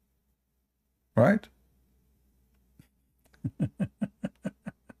 right?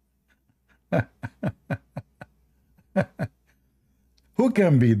 Who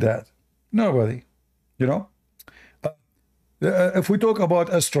can beat that? Nobody, you know. If we talk about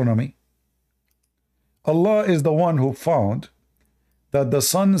astronomy, Allah is the one who found that the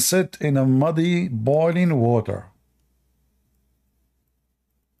sun set in a muddy, boiling water.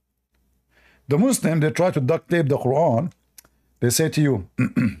 The Muslim, they try to duct tape the Quran. They say to you,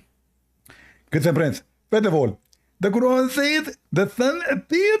 Christian Prince, first of all, the Quran said the sun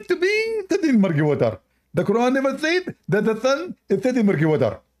appeared to be set in murky water. The Quran never said that the sun is set in murky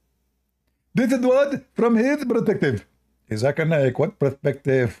water. This is what from his perspective. Zakir Naik, what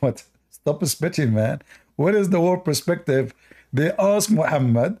perspective? What? Stop spitting, man. What is the word perspective? They asked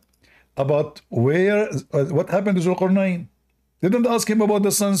Muhammad about what happened to Zulqarnain. They didn't ask him about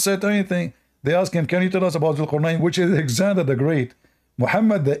the sunset or anything. They asked him, can you tell us about Zulqarnain, which is Alexander the Great.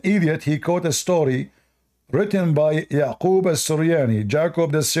 Muhammad the idiot, he quoted a story written by Yaqub al-Suryani,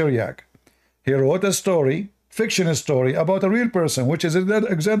 Jacob the Syriac. He wrote a story, fiction story, about a real person, which is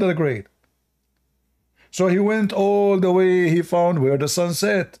Alexander the Great. So he went all the way, he found where the sun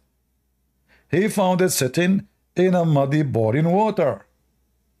set. He found it sitting in a muddy, boiling water.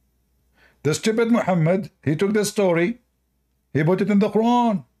 The stupid Muhammad, he took the story, he put it in the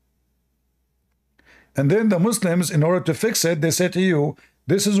Quran. And then the Muslims, in order to fix it, they say to you,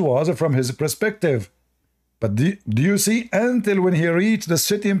 this was from his perspective. But do you see, until when he reached the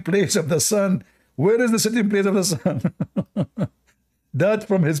sitting place of the sun, where is the sitting place of the sun? That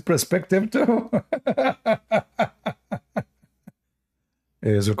from his perspective too.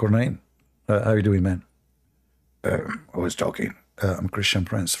 Hey, Zulqarnain, how are you doing, man? Who is talking? I'm Christian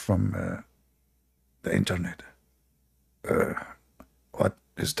Prince from the internet. What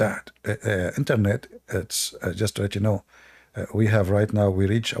is that? Internet, it's just to let you know, we have right now, we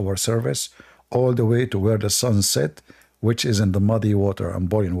reach our service all the way to where the sun set, which is in the muddy water and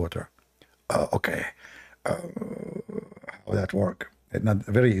boiling water. Okay. How that work? It's not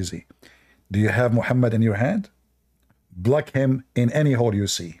very easy. Do you have Muhammad in your hand? Block him in any hole you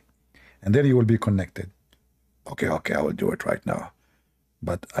see, and then you will be connected. Okay, I will do it right now.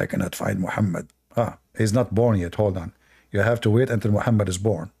 But I cannot find Muhammad. He's not born yet. Hold on. You have to wait until Muhammad is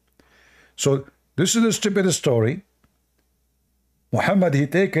born. So this is the stupidest story. Muhammad, he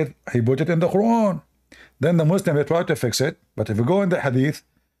take it, he put it in the Quran. Then the Muslim, they try to fix it. But if you go in the Hadith,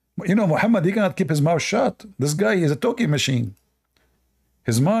 you know, Muhammad, he cannot keep his mouth shut. This guy is a talking machine.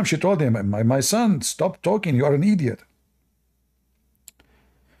 His mom, she told him, my son, stop talking, you are an idiot.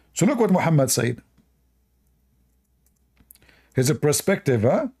 So look what Muhammad said. His perspective,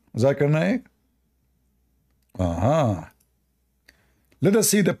 Zakir Naik? Let us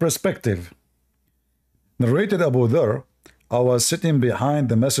see the perspective. Narrated Abu Dhar, I was sitting behind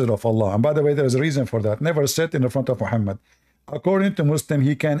the Messenger of Allah. And by the way, there is a reason for that. Never sit in the front of Muhammad. According to Muslim,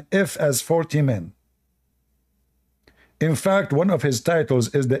 he can F as 40 men. In fact, one of his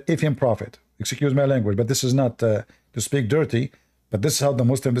titles is the Lipham prophet. Excuse my language, but this is not to speak dirty, but this is how the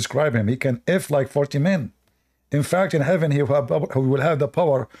Muslim describe him. He can F like 40 men. In fact, in heaven, he will have the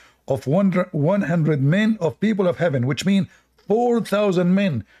power of 100 men of people of heaven, which means 4,000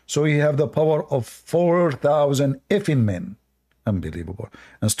 men. So he have the power of 4,000 effing men. Unbelievable.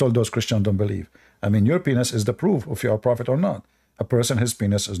 And still those Christians don't believe. I mean, your penis is the proof if you are a prophet or not. A person, his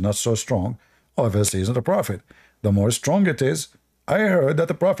penis is not so strong, obviously he's not a prophet. The more strong it is, I heard that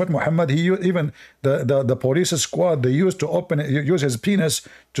the Prophet Muhammad, he even the police squad, they used to use his penis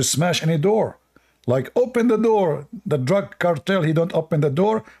to smash any door. Like, open the door. The drug cartel, he don't open the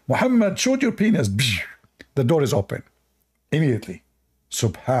door. Muhammad, shoot your penis. The door is open. Immediately.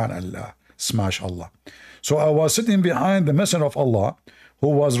 Subhanallah. Smash Allah. So I was sitting behind the Messenger of Allah, who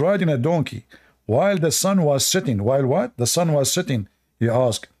was riding a donkey, while the sun was sitting. While what? The sun was sitting. He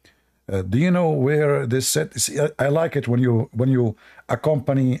asked, do you know where this set? See, I like it when you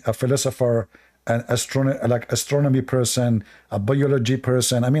accompany a philosopher, an astronomy person, a biology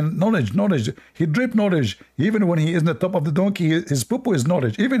person. I mean, knowledge. He drip knowledge. Even when he is in the top of the donkey, his poo is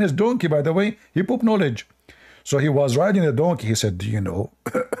knowledge. Even his donkey, by the way, he poop knowledge. So he was riding a donkey. He said, do you know?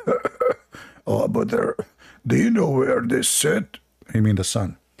 Oh, Abu Dhar, do you know where this set? He mean the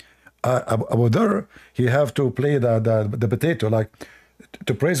sun. Abu Dhar, he have to play the potato, like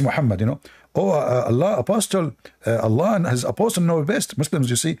to praise Muhammad, you know. Oh, Allah, apostle, Allah and his apostle know best. Muslims,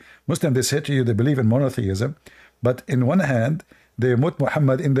 you see, Muslims, they say to you, they believe in monotheism, but in one hand, they put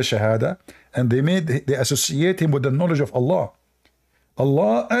Muhammad in the Shahada, and they associate him with the knowledge of Allah.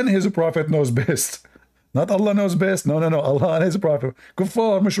 Allah and his prophet knows best. Not Allah knows best. No. Allah and his prophet.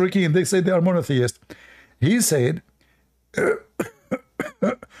 Kuffar, mushrikeen, they say they are monotheists. He said,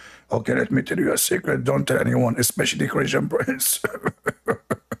 okay, let me tell you a secret. Don't tell anyone, especially Christian Prince.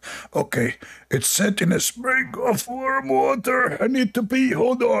 Okay, it's set in a spring of warm water. I need to pee.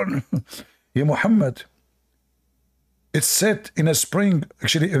 Hold on. Yeah, Muhammad. It's set in a spring.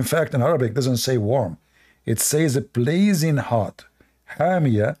 Actually, in fact, in Arabic, it doesn't say warm. It says blazing hot.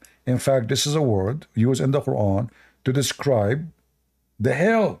 Hamia. In fact, this is a word used in the Quran to describe the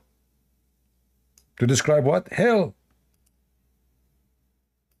hell. To describe what? Hell.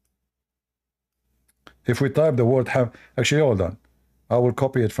 If we type the word ham, actually, hold on. I will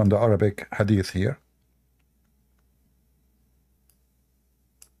copy it from the Arabic hadith here.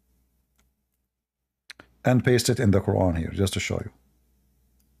 And paste it in the Quran here, just to show you.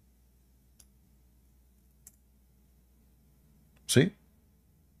 See?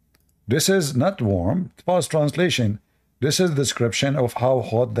 This is not warm. Past translation. This is the description of how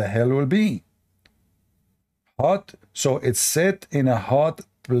hot the hell will be. Hot. So it's set in a hot,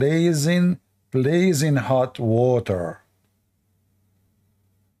 blazing hot water.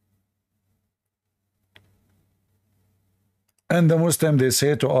 And the Muslim, they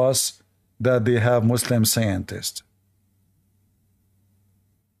say to us that they have Muslim scientists.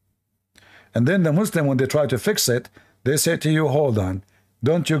 And then the Muslim, when they try to fix it, they say to you, hold on.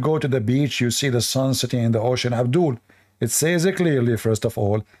 Don't you go to the beach, you see the sun sitting in the ocean. Abdul, it says it clearly, first of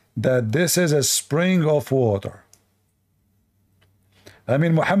all, that this is a spring of water. I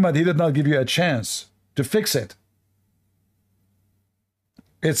mean, Muhammad, he did not give you a chance to fix it.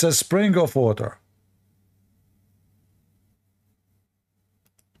 It's a spring of water.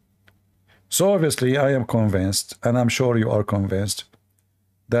 So obviously, I am convinced, and I'm sure you are convinced,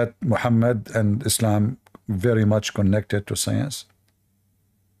 that Muhammad and Islam very much connected to science.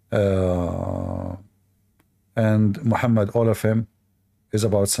 And Muhammad, all of him, is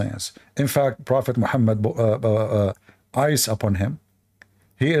about science. In fact, Prophet Muhammad, eyes upon him,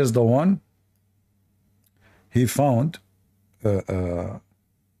 he is the one, he found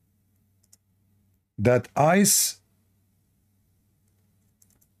that ice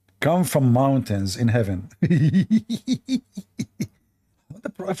come from mountains in heaven. The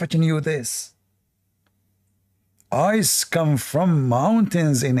Prophet knew this. Ice come from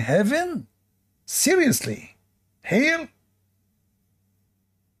mountains in heaven? Seriously? Hail?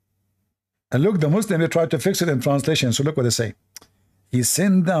 And look, the Muslim, they tried to fix it in translation. So look what they say. He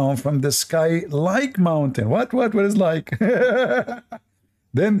sent down from the sky like mountain. What is like?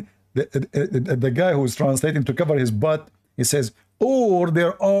 Then the guy who's translating to cover his butt, he says, or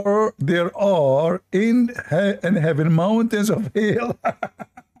there are in heaven mountains of hail.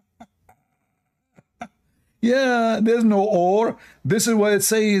 Yeah, there's no or. This is what it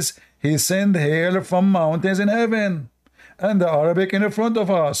says. He sent hail from mountains in heaven. And the Arabic in the front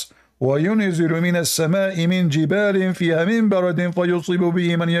of us. وَيُنْزِلُ مِنَ السَّمَاءِ مِنْ جِبَالٍ فِيهَا مِنْ بَرَدٍ فَيُصِيبُ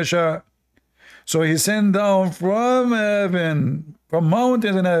بِهِ مَنْ يَشَاءُ. So he sent down from heaven, from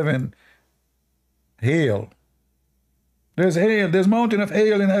mountains in heaven, hail. There's hail, there's mountain of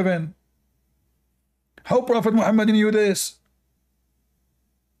hail in heaven. How Prophet Muhammad knew this?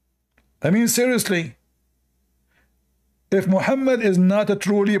 I mean, seriously. If Muhammad is not a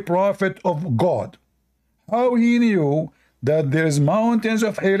truly prophet of God, how he knew that there's mountains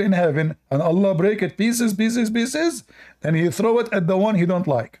of hail in heaven and Allah break it pieces, and he throw it at the one he don't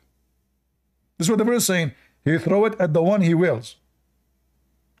like? This is what the verse is saying. He throw it at the one he wills.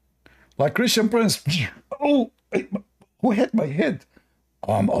 Like Christian Prince. Oh, who hit my head?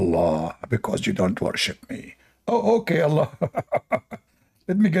 I'm Allah because you don't worship me. Oh, okay, Allah.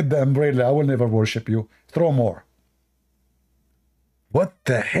 Let me get the umbrella. I will never worship you. Throw more. What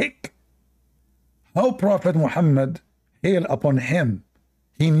the heck? How Prophet Muhammad, hail upon him,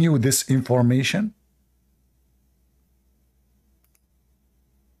 he knew this information?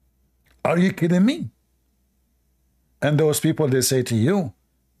 Are you kidding me? And those people, they say to you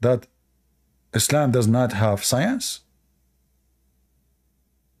that Islam does not have science?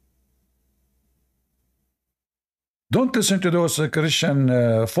 Don't listen to those Christian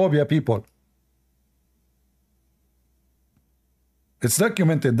phobia people. It's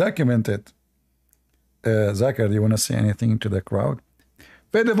documented. Zakir, do you want to say anything to the crowd?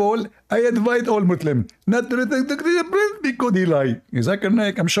 First of all, I advise all Muslims not to listen to the prince because he lie. Zakir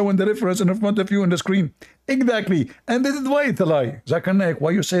Naik, I'm showing the reference in front of you on the screen. Exactly. And this is why it's a lie. Zakir Naik,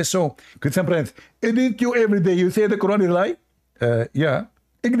 why you say so? Christian Prince, isn't you every day you say the Quran is a lie? Yeah.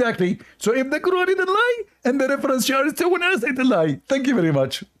 Exactly. So if the Quran is a lie and the reference here is someone else, it's a lie. Thank you very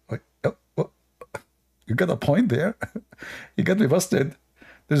much. You got a point there. You got me busted.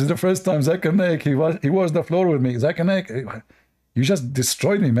 This is the first time Zakir Naik, he was the floor with me. Zakir Naik, you just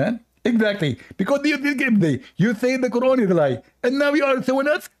destroyed me, man. Exactly. Because you say the Quran is a lie. And now you are someone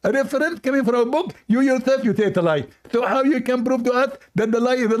else, a reference coming from a book. You yourself, you say it's a lie. So how you can prove to us that the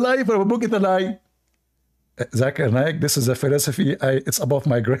lie is a lie from a book is a lie? Zakir Naik, this is a philosophy. It's above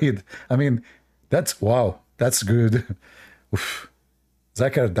my grade. I mean, wow. That's good. Oof.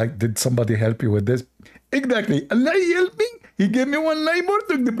 Zakir, did somebody help you with this? Exactly. Allah helped me. He gave me one lie more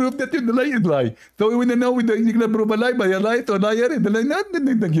to prove that the lie is lie. So we don't know you're going to prove a lie by a lie, so liar is the lie. Not,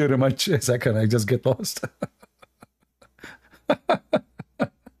 thank you very much. Zakir, I just get lost.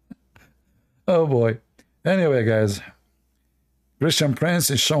 Oh boy. Anyway, guys, Christian Prince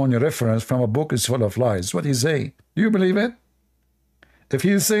is showing a reference from a book is full of lies. What he say? Do you believe it? If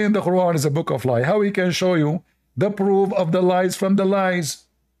he's saying the Quran is a book of lies, how he can show you the proof of the lies from the lies?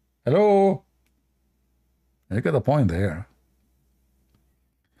 Hello? You got a point there.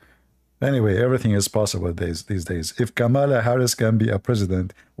 Anyway, everything is possible these days. If Kamala Harris can be a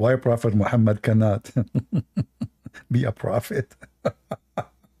president, why Prophet Muhammad cannot be a prophet?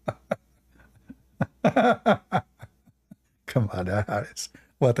 Kamala Harris.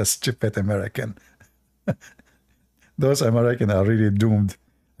 What a stupid American. Those Americans are really doomed.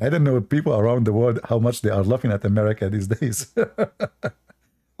 I don't know people around the world how much they are laughing at America these days.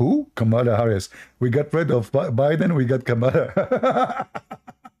 Who? Kamala Harris. We got rid of Biden, we got Kamala.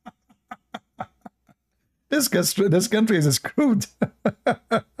 This country is screwed.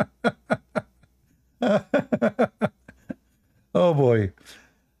 Oh boy.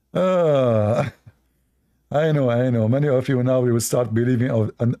 I know. Many of you now will start believing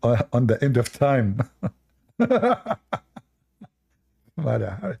on the end of time.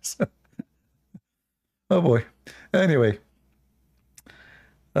 Kamala Harris. Oh boy. Anyway.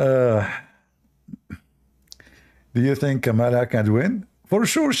 Do you think Kamala can win? For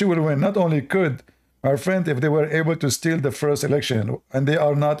sure she will win. Not only could, our friend, if they were able to steal the first election, and they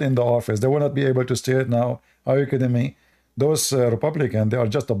are not in the office, they will not be able to steal it now. Are you kidding me? Those Republicans, they are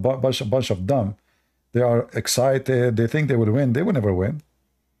just a bunch of dumb. They are excited. They think they will win. They will never win.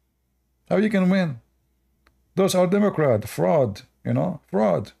 How you can win? Those are Democrat. Fraud, you know,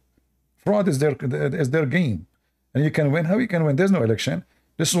 fraud. Fraud is their game. And you can win. How you can win? There's no election.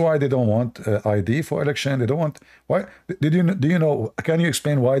 This is why they don't want ID for election. They don't want. Why? Do you know? Can you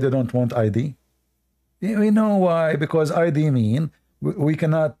explain why they don't want ID? Yeah, we know why. Because ID mean we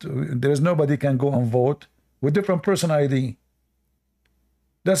cannot. There is nobody can go and vote with different person ID.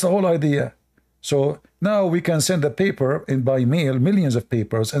 That's the whole idea. So now we can send a paper in by mail, millions of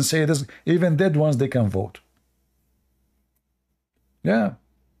papers, and say this. Even dead ones they can vote. Yeah.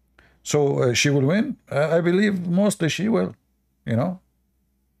 So she will win. I believe mostly she will. You know.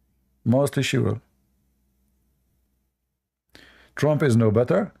 Mostly she will. Trump is no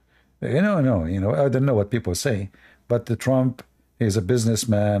better. No. I don't know what people say, but the Trump is a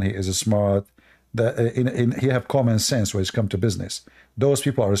businessman. He is a smart. He have common sense when it comes to business. Those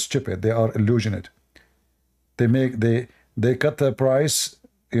people are stupid. They are illusioned. They cut the price.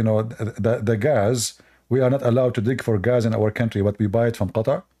 You know, the gas. We are not allowed to dig for gas in our country, but we buy it from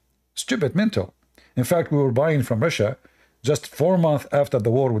Qatar. Stupid, mental. In fact, we were buying from Russia just 4 months after the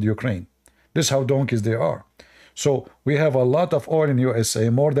war with Ukraine. This is how donkeys they are. So we have a lot of oil in USA,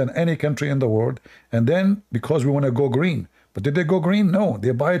 more than any country in the world. And then because we want to go green. But did they go green? No,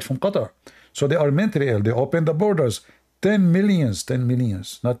 they buy it from Qatar. So they are mentally ill. They open the borders. 10 millions,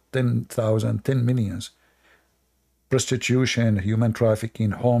 not 10,000, 10 millions. Prostitution, human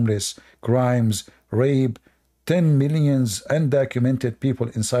trafficking, homeless, crimes, rape, 10 millions undocumented people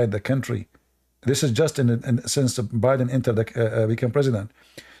inside the country. This is just since Biden entered became president.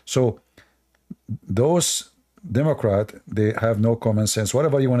 So those Democrats, they have no common sense.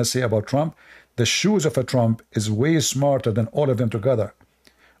 Whatever you want to say about Trump, the shoes of a Trump is way smarter than all of them together.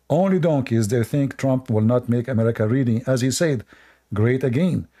 Only donkeys, they think Trump will not make America really, as he said, great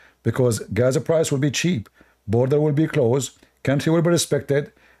again. Because gas price will be cheap, border will be closed, country will be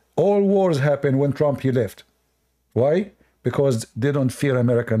respected. All wars happen when Trump he left. Why? Because they don't fear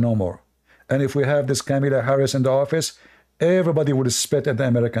America no more. And if we have this Kamala Harris in the office, everybody will spit at the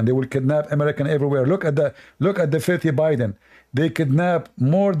American. They will kidnap American everywhere. Look at the filthy Biden. They kidnapped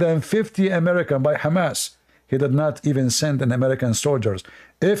more than 50 American by Hamas. He did not even send an American soldiers.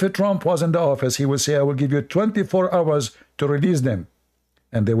 If Trump was in the office, he would say, I will give you 24 hours to release them.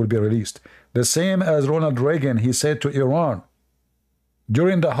 And they will be released. The same as Ronald Reagan, he said to Iran,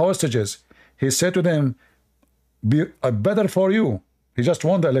 during the hostages, he said to them, better for you. He just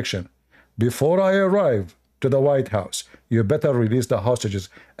won the election. Before I arrive to the White House, you better release the hostages.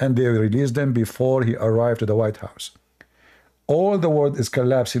 And they released them before he arrived to the White House. All the world is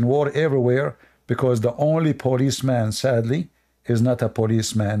collapsing, war everywhere, because the only policeman, sadly, is not a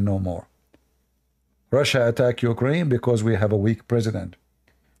policeman no more. Russia attacked Ukraine because we have a weak president.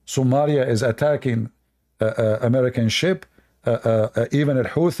 Somalia is attacking American ship, even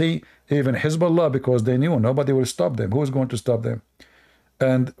al-Houthi, even Hezbollah, because they knew nobody will stop them. Who's going to stop them?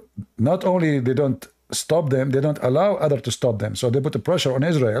 And not only they don't stop them, they don't allow others to stop them. So they put the pressure on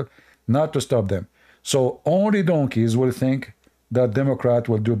Israel not to stop them. So only donkeys will think that Democrat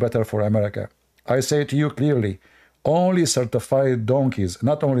will do better for America. I say to you clearly, only certified donkeys,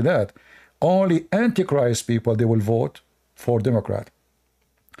 not only that, only Antichrist people, they will vote for Democrat.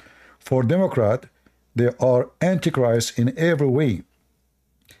 For Democrat, they are Antichrist in every way,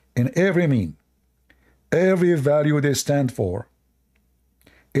 in every mean. Every value they stand for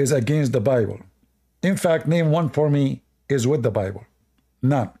is against the Bible. In fact, name one for me is with the Bible.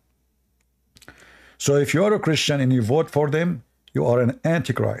 None. So if you are a Christian and you vote for them, you are an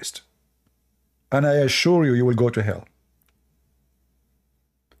Antichrist. And I assure you, you will go to hell.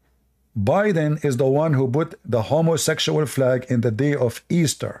 Biden is the one who put the homosexual flag in the day of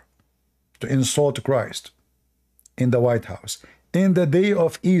Easter to insult Christ in the White House. In the day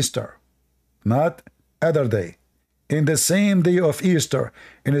of Easter, not other day. In the same day of Easter,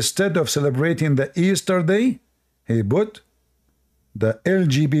 instead of celebrating the Easter day, he put the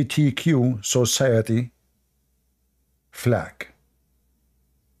LGBTQ society flag.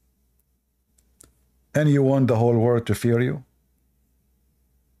 And you want the whole world to fear you?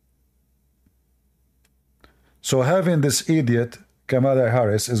 So having this idiot, Kamala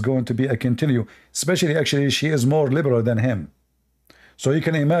Harris, is going to be a continue, especially actually she is more liberal than him. So you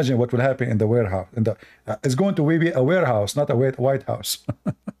can imagine what will happen in the warehouse. It's going to be a warehouse, not a White House.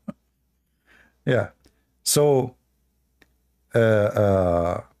 Yeah. So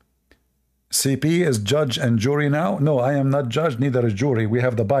CP is judge and jury now? No, I am not judge, neither is jury. We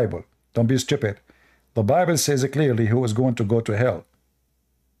have the Bible. Don't be stupid. The Bible says clearly who is going to go to hell.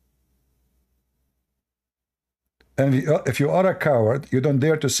 And if you are a coward, you don't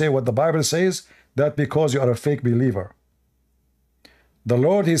dare to say what the Bible says, that because you are a fake believer. The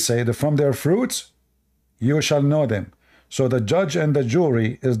Lord, he said, from their fruits you shall know them. So the judge and the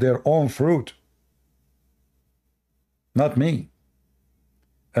jury is their own fruit, not me.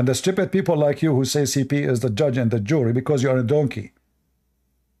 And the stupid people like you who say CP is the judge and the jury because you are a donkey.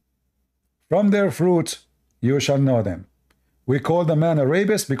 From their fruits you shall know them. We call the man a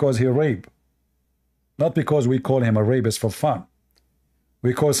rapist because he raped, not because we call him a rapist for fun.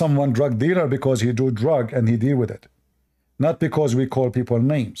 We call someone drug dealer because he do drug and he deal with it, not because we call people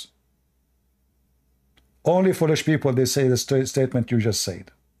names. Only foolish people, they say the statement you just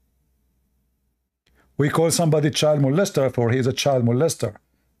said. We call somebody child molester for he is a child molester.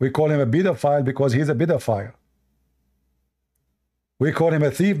 We call him a pedophile because he's a pedophile. We call him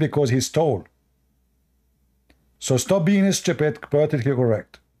a thief because he stole. So stop being stupid, politically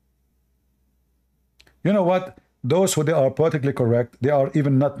correct. You know what? Those who they are politically correct, they are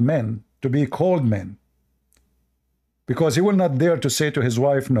even not men to be called men. Because he will not dare to say to his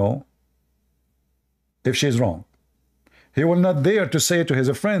wife no if she's wrong. He will not dare to say to his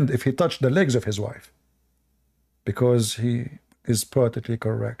friend if he touched the legs of his wife. Because he is politically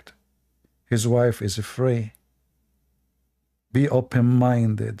correct. His wife is free. Be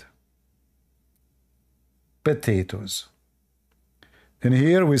open-minded. Potatoes. And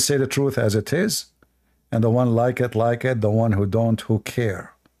here we say the truth as it is, and the one like it, the one who don't, who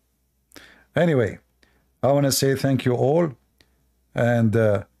care. Anyway, I want to say thank you all. And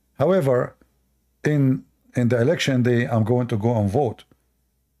however, in the election day, I'm going to go and vote.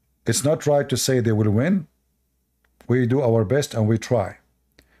 It's not right to say they will win. We do our best and we try.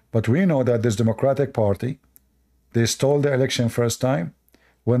 But we know that this Democratic Party, they stole the election first time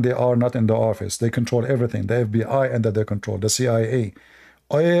when they are not in the office. They control everything. The FBI under their control, the CIA,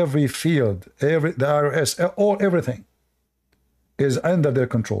 every field, the IRS, everything is under their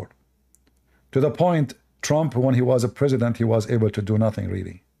control. To the point, Trump, when he was a president, he was able to do nothing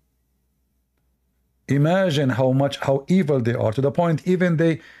really. Imagine how evil they are, to the point even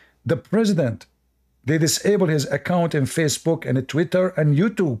the president, they disable his account in Facebook and Twitter and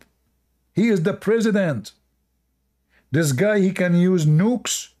YouTube. He is the president. This guy, he can use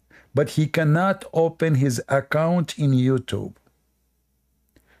nukes, but he cannot open his account in YouTube.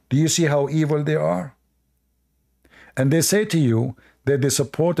 Do you see how evil they are? And they say to you that they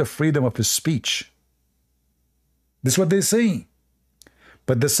support the freedom of speech. This is what they say.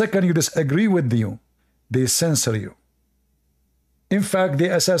 But the second you disagree with you, they censor you. In fact, they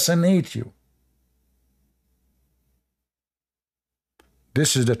assassinate you.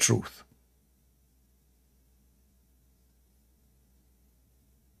 This is the truth.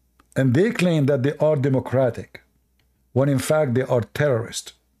 And they claim that they are democratic, when in fact they are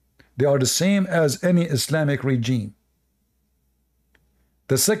terrorists. They are the same as any Islamic regime.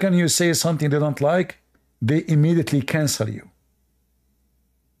 The second you say something they don't like, they immediately cancel you.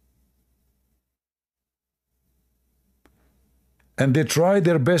 And they try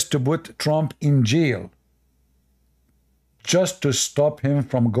their best to put Trump in jail just to stop him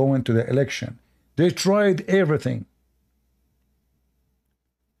from going to the election. They tried everything.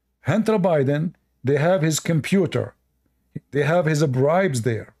 Hunter Biden, they have his computer. They have his bribes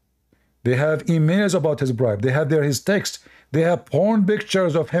there. They have emails about his bribe. They have there his text. They have porn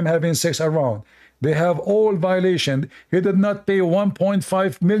pictures of him having sex around. They have all violation. He did not pay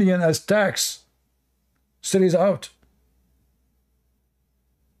 1.5 million as tax. Still he's out.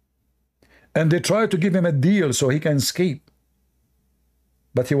 And they tried to give him a deal so he can escape.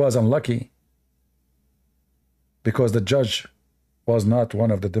 But he was unlucky because the judge was not one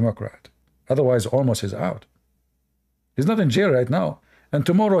of the Democrat. Otherwise, almost he's out. He's not in jail right now. And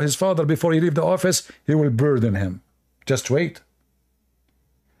tomorrow his father, before he leave the office, he will burden him. Just wait.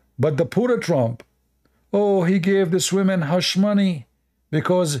 But the poor Trump, oh, he gave this woman hush money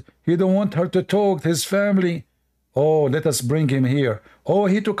because he don't want her to talk to his family. Oh, let us bring him here. Oh,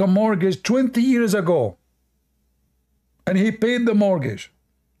 he took a mortgage 20 years ago. And he paid the mortgage.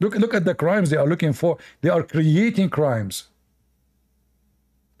 Look at the crimes they are looking for. They are creating crimes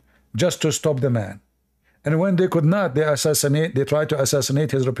just to stop the man. And when they could not, they tried to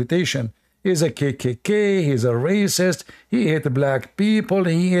assassinate his reputation. He's a KKK, he's a racist, he hate black people,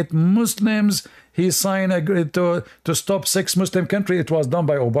 he hate Muslims, he signed to stop 6 Muslim countries. It was done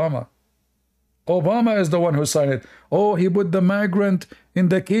by Obama. Obama is the one who signed it. Oh, he put the migrant in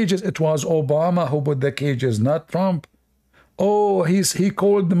the cages. It was Obama who put the cages, not Trump. Oh, he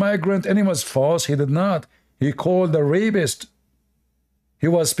called the migrant animals. False. He did not. He called the rapist. He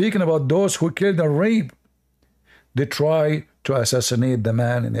was speaking about those who killed and rape. They try to assassinate the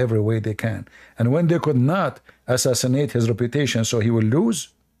man in every way they can. And when they could not assassinate his reputation so he will lose,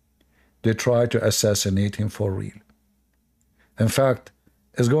 they try to assassinate him for real. In fact,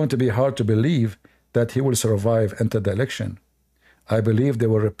 it's going to be hard to believe that he will survive until the election. I believe they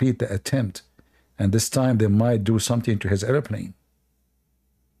will repeat the attempt, and this time they might do something to his airplane.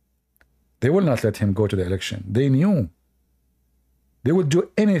 They will not let him go to the election. They knew. They would do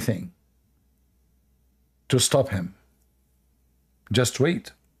anything to stop him. Just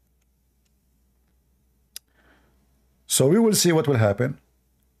wait. So we will see what will happen.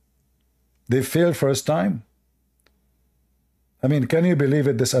 They failed first time. I mean, can you believe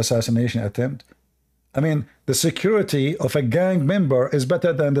it, this assassination attempt? I mean, the security of a gang member is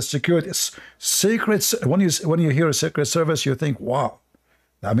better than the security. Secrets, when you hear a secret service, you think, wow.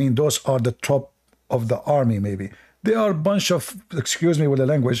 I mean, those are the top of the army, maybe. They are a bunch of, excuse me with the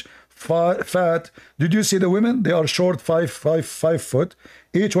language, fat. Did you see the women? They are short, 5 foot.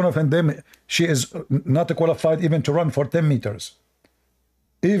 Each one of them, she is not qualified even to run for 10 meters.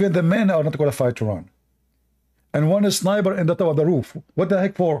 Even the men are not qualified to run. And one is sniper in the top of the roof. What the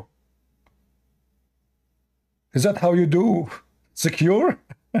heck for? Is that how you do secure?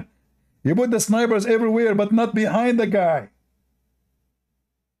 You put the snipers everywhere, but not behind the guy.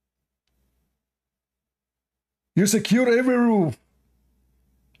 You secure every roof.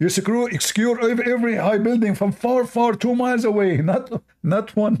 You secure every high building from far, 2 miles away. Not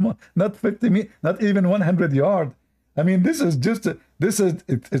 50 meters, not even 100 yards. I mean, this is just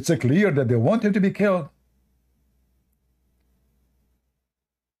it's a clear that they want him to be killed.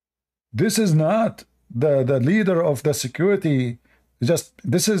 This is not the leader of the security. Just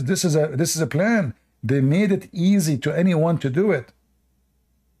this is a plan. They made it easy to anyone to do it.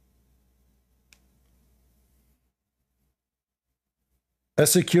 A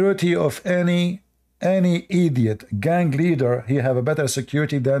security of any idiot gang leader, he have a better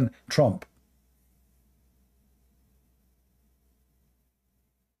security than Trump.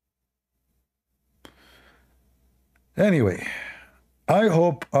 Anyway, I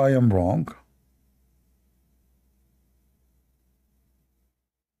hope I am wrong.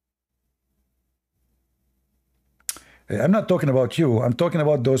 I'm not talking about you. I'm talking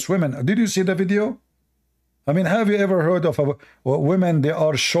about those women. Did you see the video? I mean, have you ever heard of women? They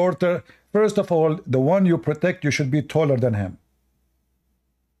are shorter. First of all, the one you protect, you should be taller than him.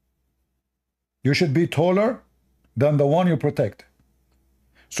 You should be taller than the one you protect.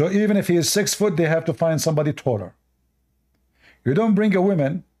 So even if he is 6 foot, they have to find somebody taller. You don't bring a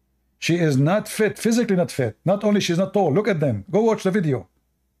woman. She is not fit, physically not fit. Not only she's not tall. Look at them. Go watch the video.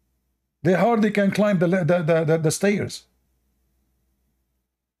 They hardly can climb the stairs.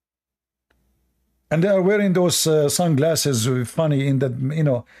 And they are wearing those sunglasses, funny in that, you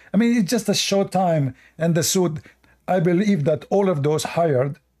know. I mean, it's just a short time. And the suit, I believe that all of those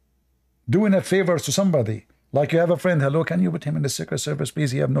hired, doing a favor to somebody. Like you have a friend, hello, can you put him in the Secret Service,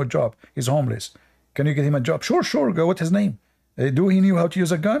 please? He have no job. He's homeless. Can you get him a job? Sure, sure. Go. What's his name? Do he knew how to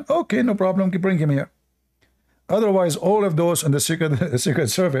use a gun? Okay, no problem. Bring him here. Otherwise, all of those in the Secret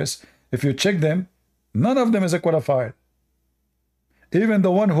Service, if you check them, none of them is qualified. Even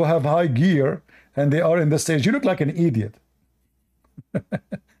the one who have high gear and they are in the stage, you look like an idiot.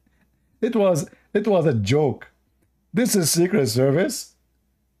 It was a joke. This is Secret Service.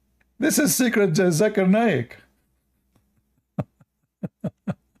 This is Secret Zakir Naik.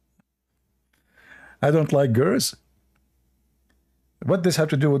 I don't like girls. What does have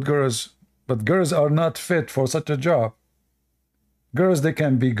to do with girls? But girls are not fit for such a job. Girls, they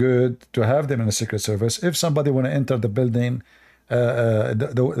can be good to have them in the Secret Service. If somebody want to enter the building,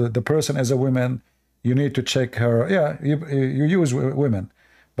 the person is a woman, you need to check her. Yeah, you use women,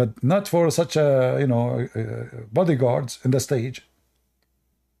 but not for such a, you know, bodyguards in the stage.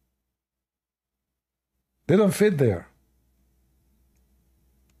 They don't fit there.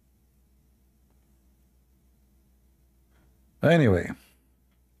 Anyway,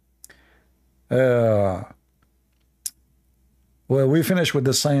 well, we finished with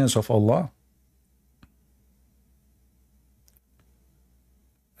the science of Allah.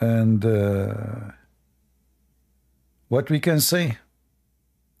 And what we can say.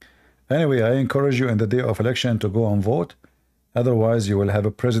 Anyway, I encourage you in the day of election to go and vote. Otherwise, you will have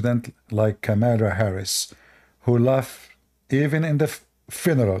a president like Kamala Harris, who laughed even in the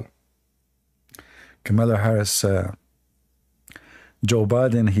funeral. Kamala Harris, Joe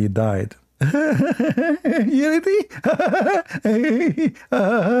Biden, he died. Unity?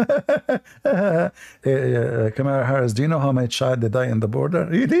 Kamala Harris, do you know how many child they die in the border?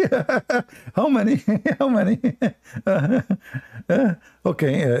 Really? How many? How many?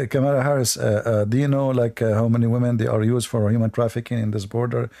 Okay, Kamala Harris, do you know like how many women they are used for human trafficking in this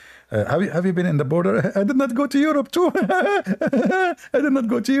border? Have you been in the border? I did not go to Europe too. I did not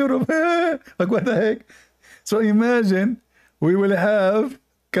go to Europe. Like what the heck? So imagine we will have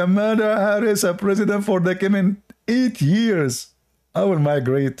Kamala Harris a president for the coming 8 years. I will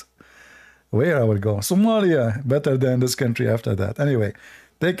migrate. Where I will go? Somalia, better than this country after that. Anyway,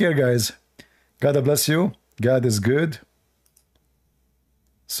 take care, guys. God bless you. God is good.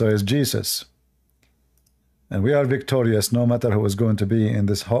 So is Jesus. And we are victorious no matter who is going to be in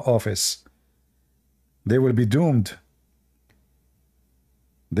this office. They will be doomed.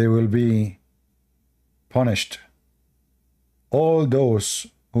 They will be punished. All those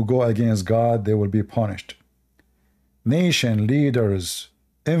who go against God, they will be punished. Nation, leaders,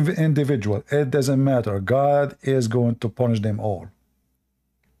 individual, it doesn't matter. God is going to punish them all.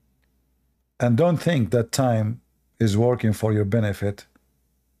 And don't think that time is working for your benefit.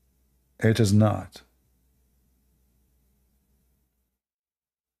 It is not.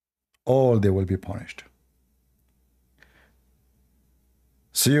 All they will be punished.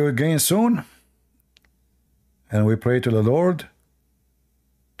 See you again soon. And we pray to the Lord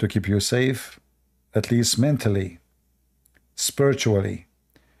to keep you safe, at least mentally, spiritually,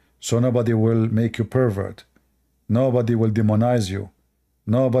 so nobody will make you pervert. Nobody will demonize you.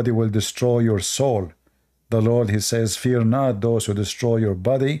 Nobody will destroy your soul. The Lord, he says, fear not those who destroy your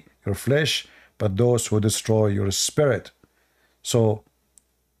body, your flesh, but those who destroy your spirit. So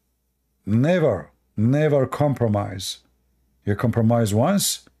never, never compromise. You compromise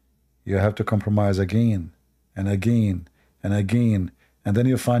once, you have to compromise again and again and again. And then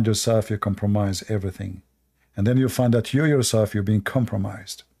you find yourself, you compromise everything. And then you find that you yourself, you're being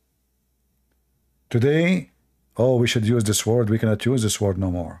compromised. Today, oh, we should use this word. We cannot use this word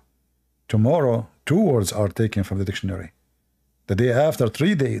no more. Tomorrow, 2 words are taken from the dictionary. The day after,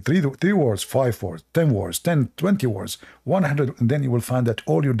 3 days, 3 words, 5 words, 10 words, 10, 20 words, 100. And then you will find that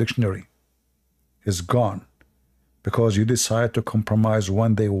all your dictionary is gone because you decide to compromise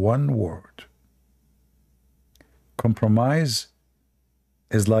one day, 1 word. Compromise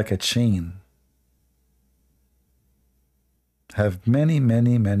is like a chain. Have many,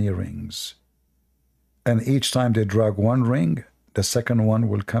 many, many rings. And each time they drag 1 ring, the second one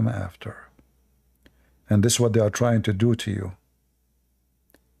will come after. And this is what they are trying to do to you.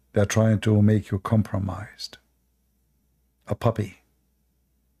 They are trying to make you compromised. A puppy,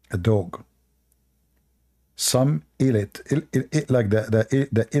 a dog. Some elite, like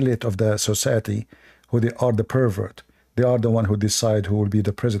the elite of the society, who they are the pervert. They are the one who decide who will be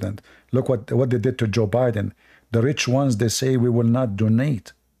the president. Look what they did to Joe Biden. The rich ones, they say we will not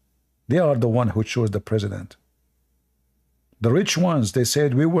donate. They are the one who chose the president. The rich ones, they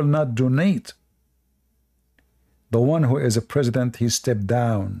said we will not donate. The one who is a president, he stepped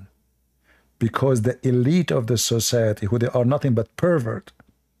down because the elite of the society, who they are nothing but pervert,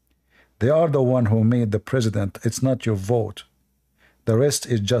 they are the one who made the president. It's not your vote. The rest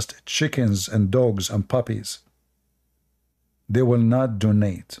is just chickens and dogs and puppies. They will not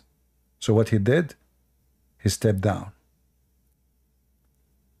donate. So what he did, he stepped down.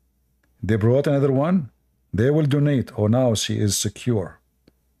 They brought another one. They will donate. Oh, now she is secure.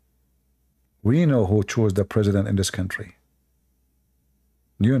 We know who chose the president in this country.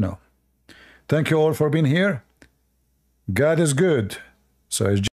 You know. Thank you all for being here. God is good. So is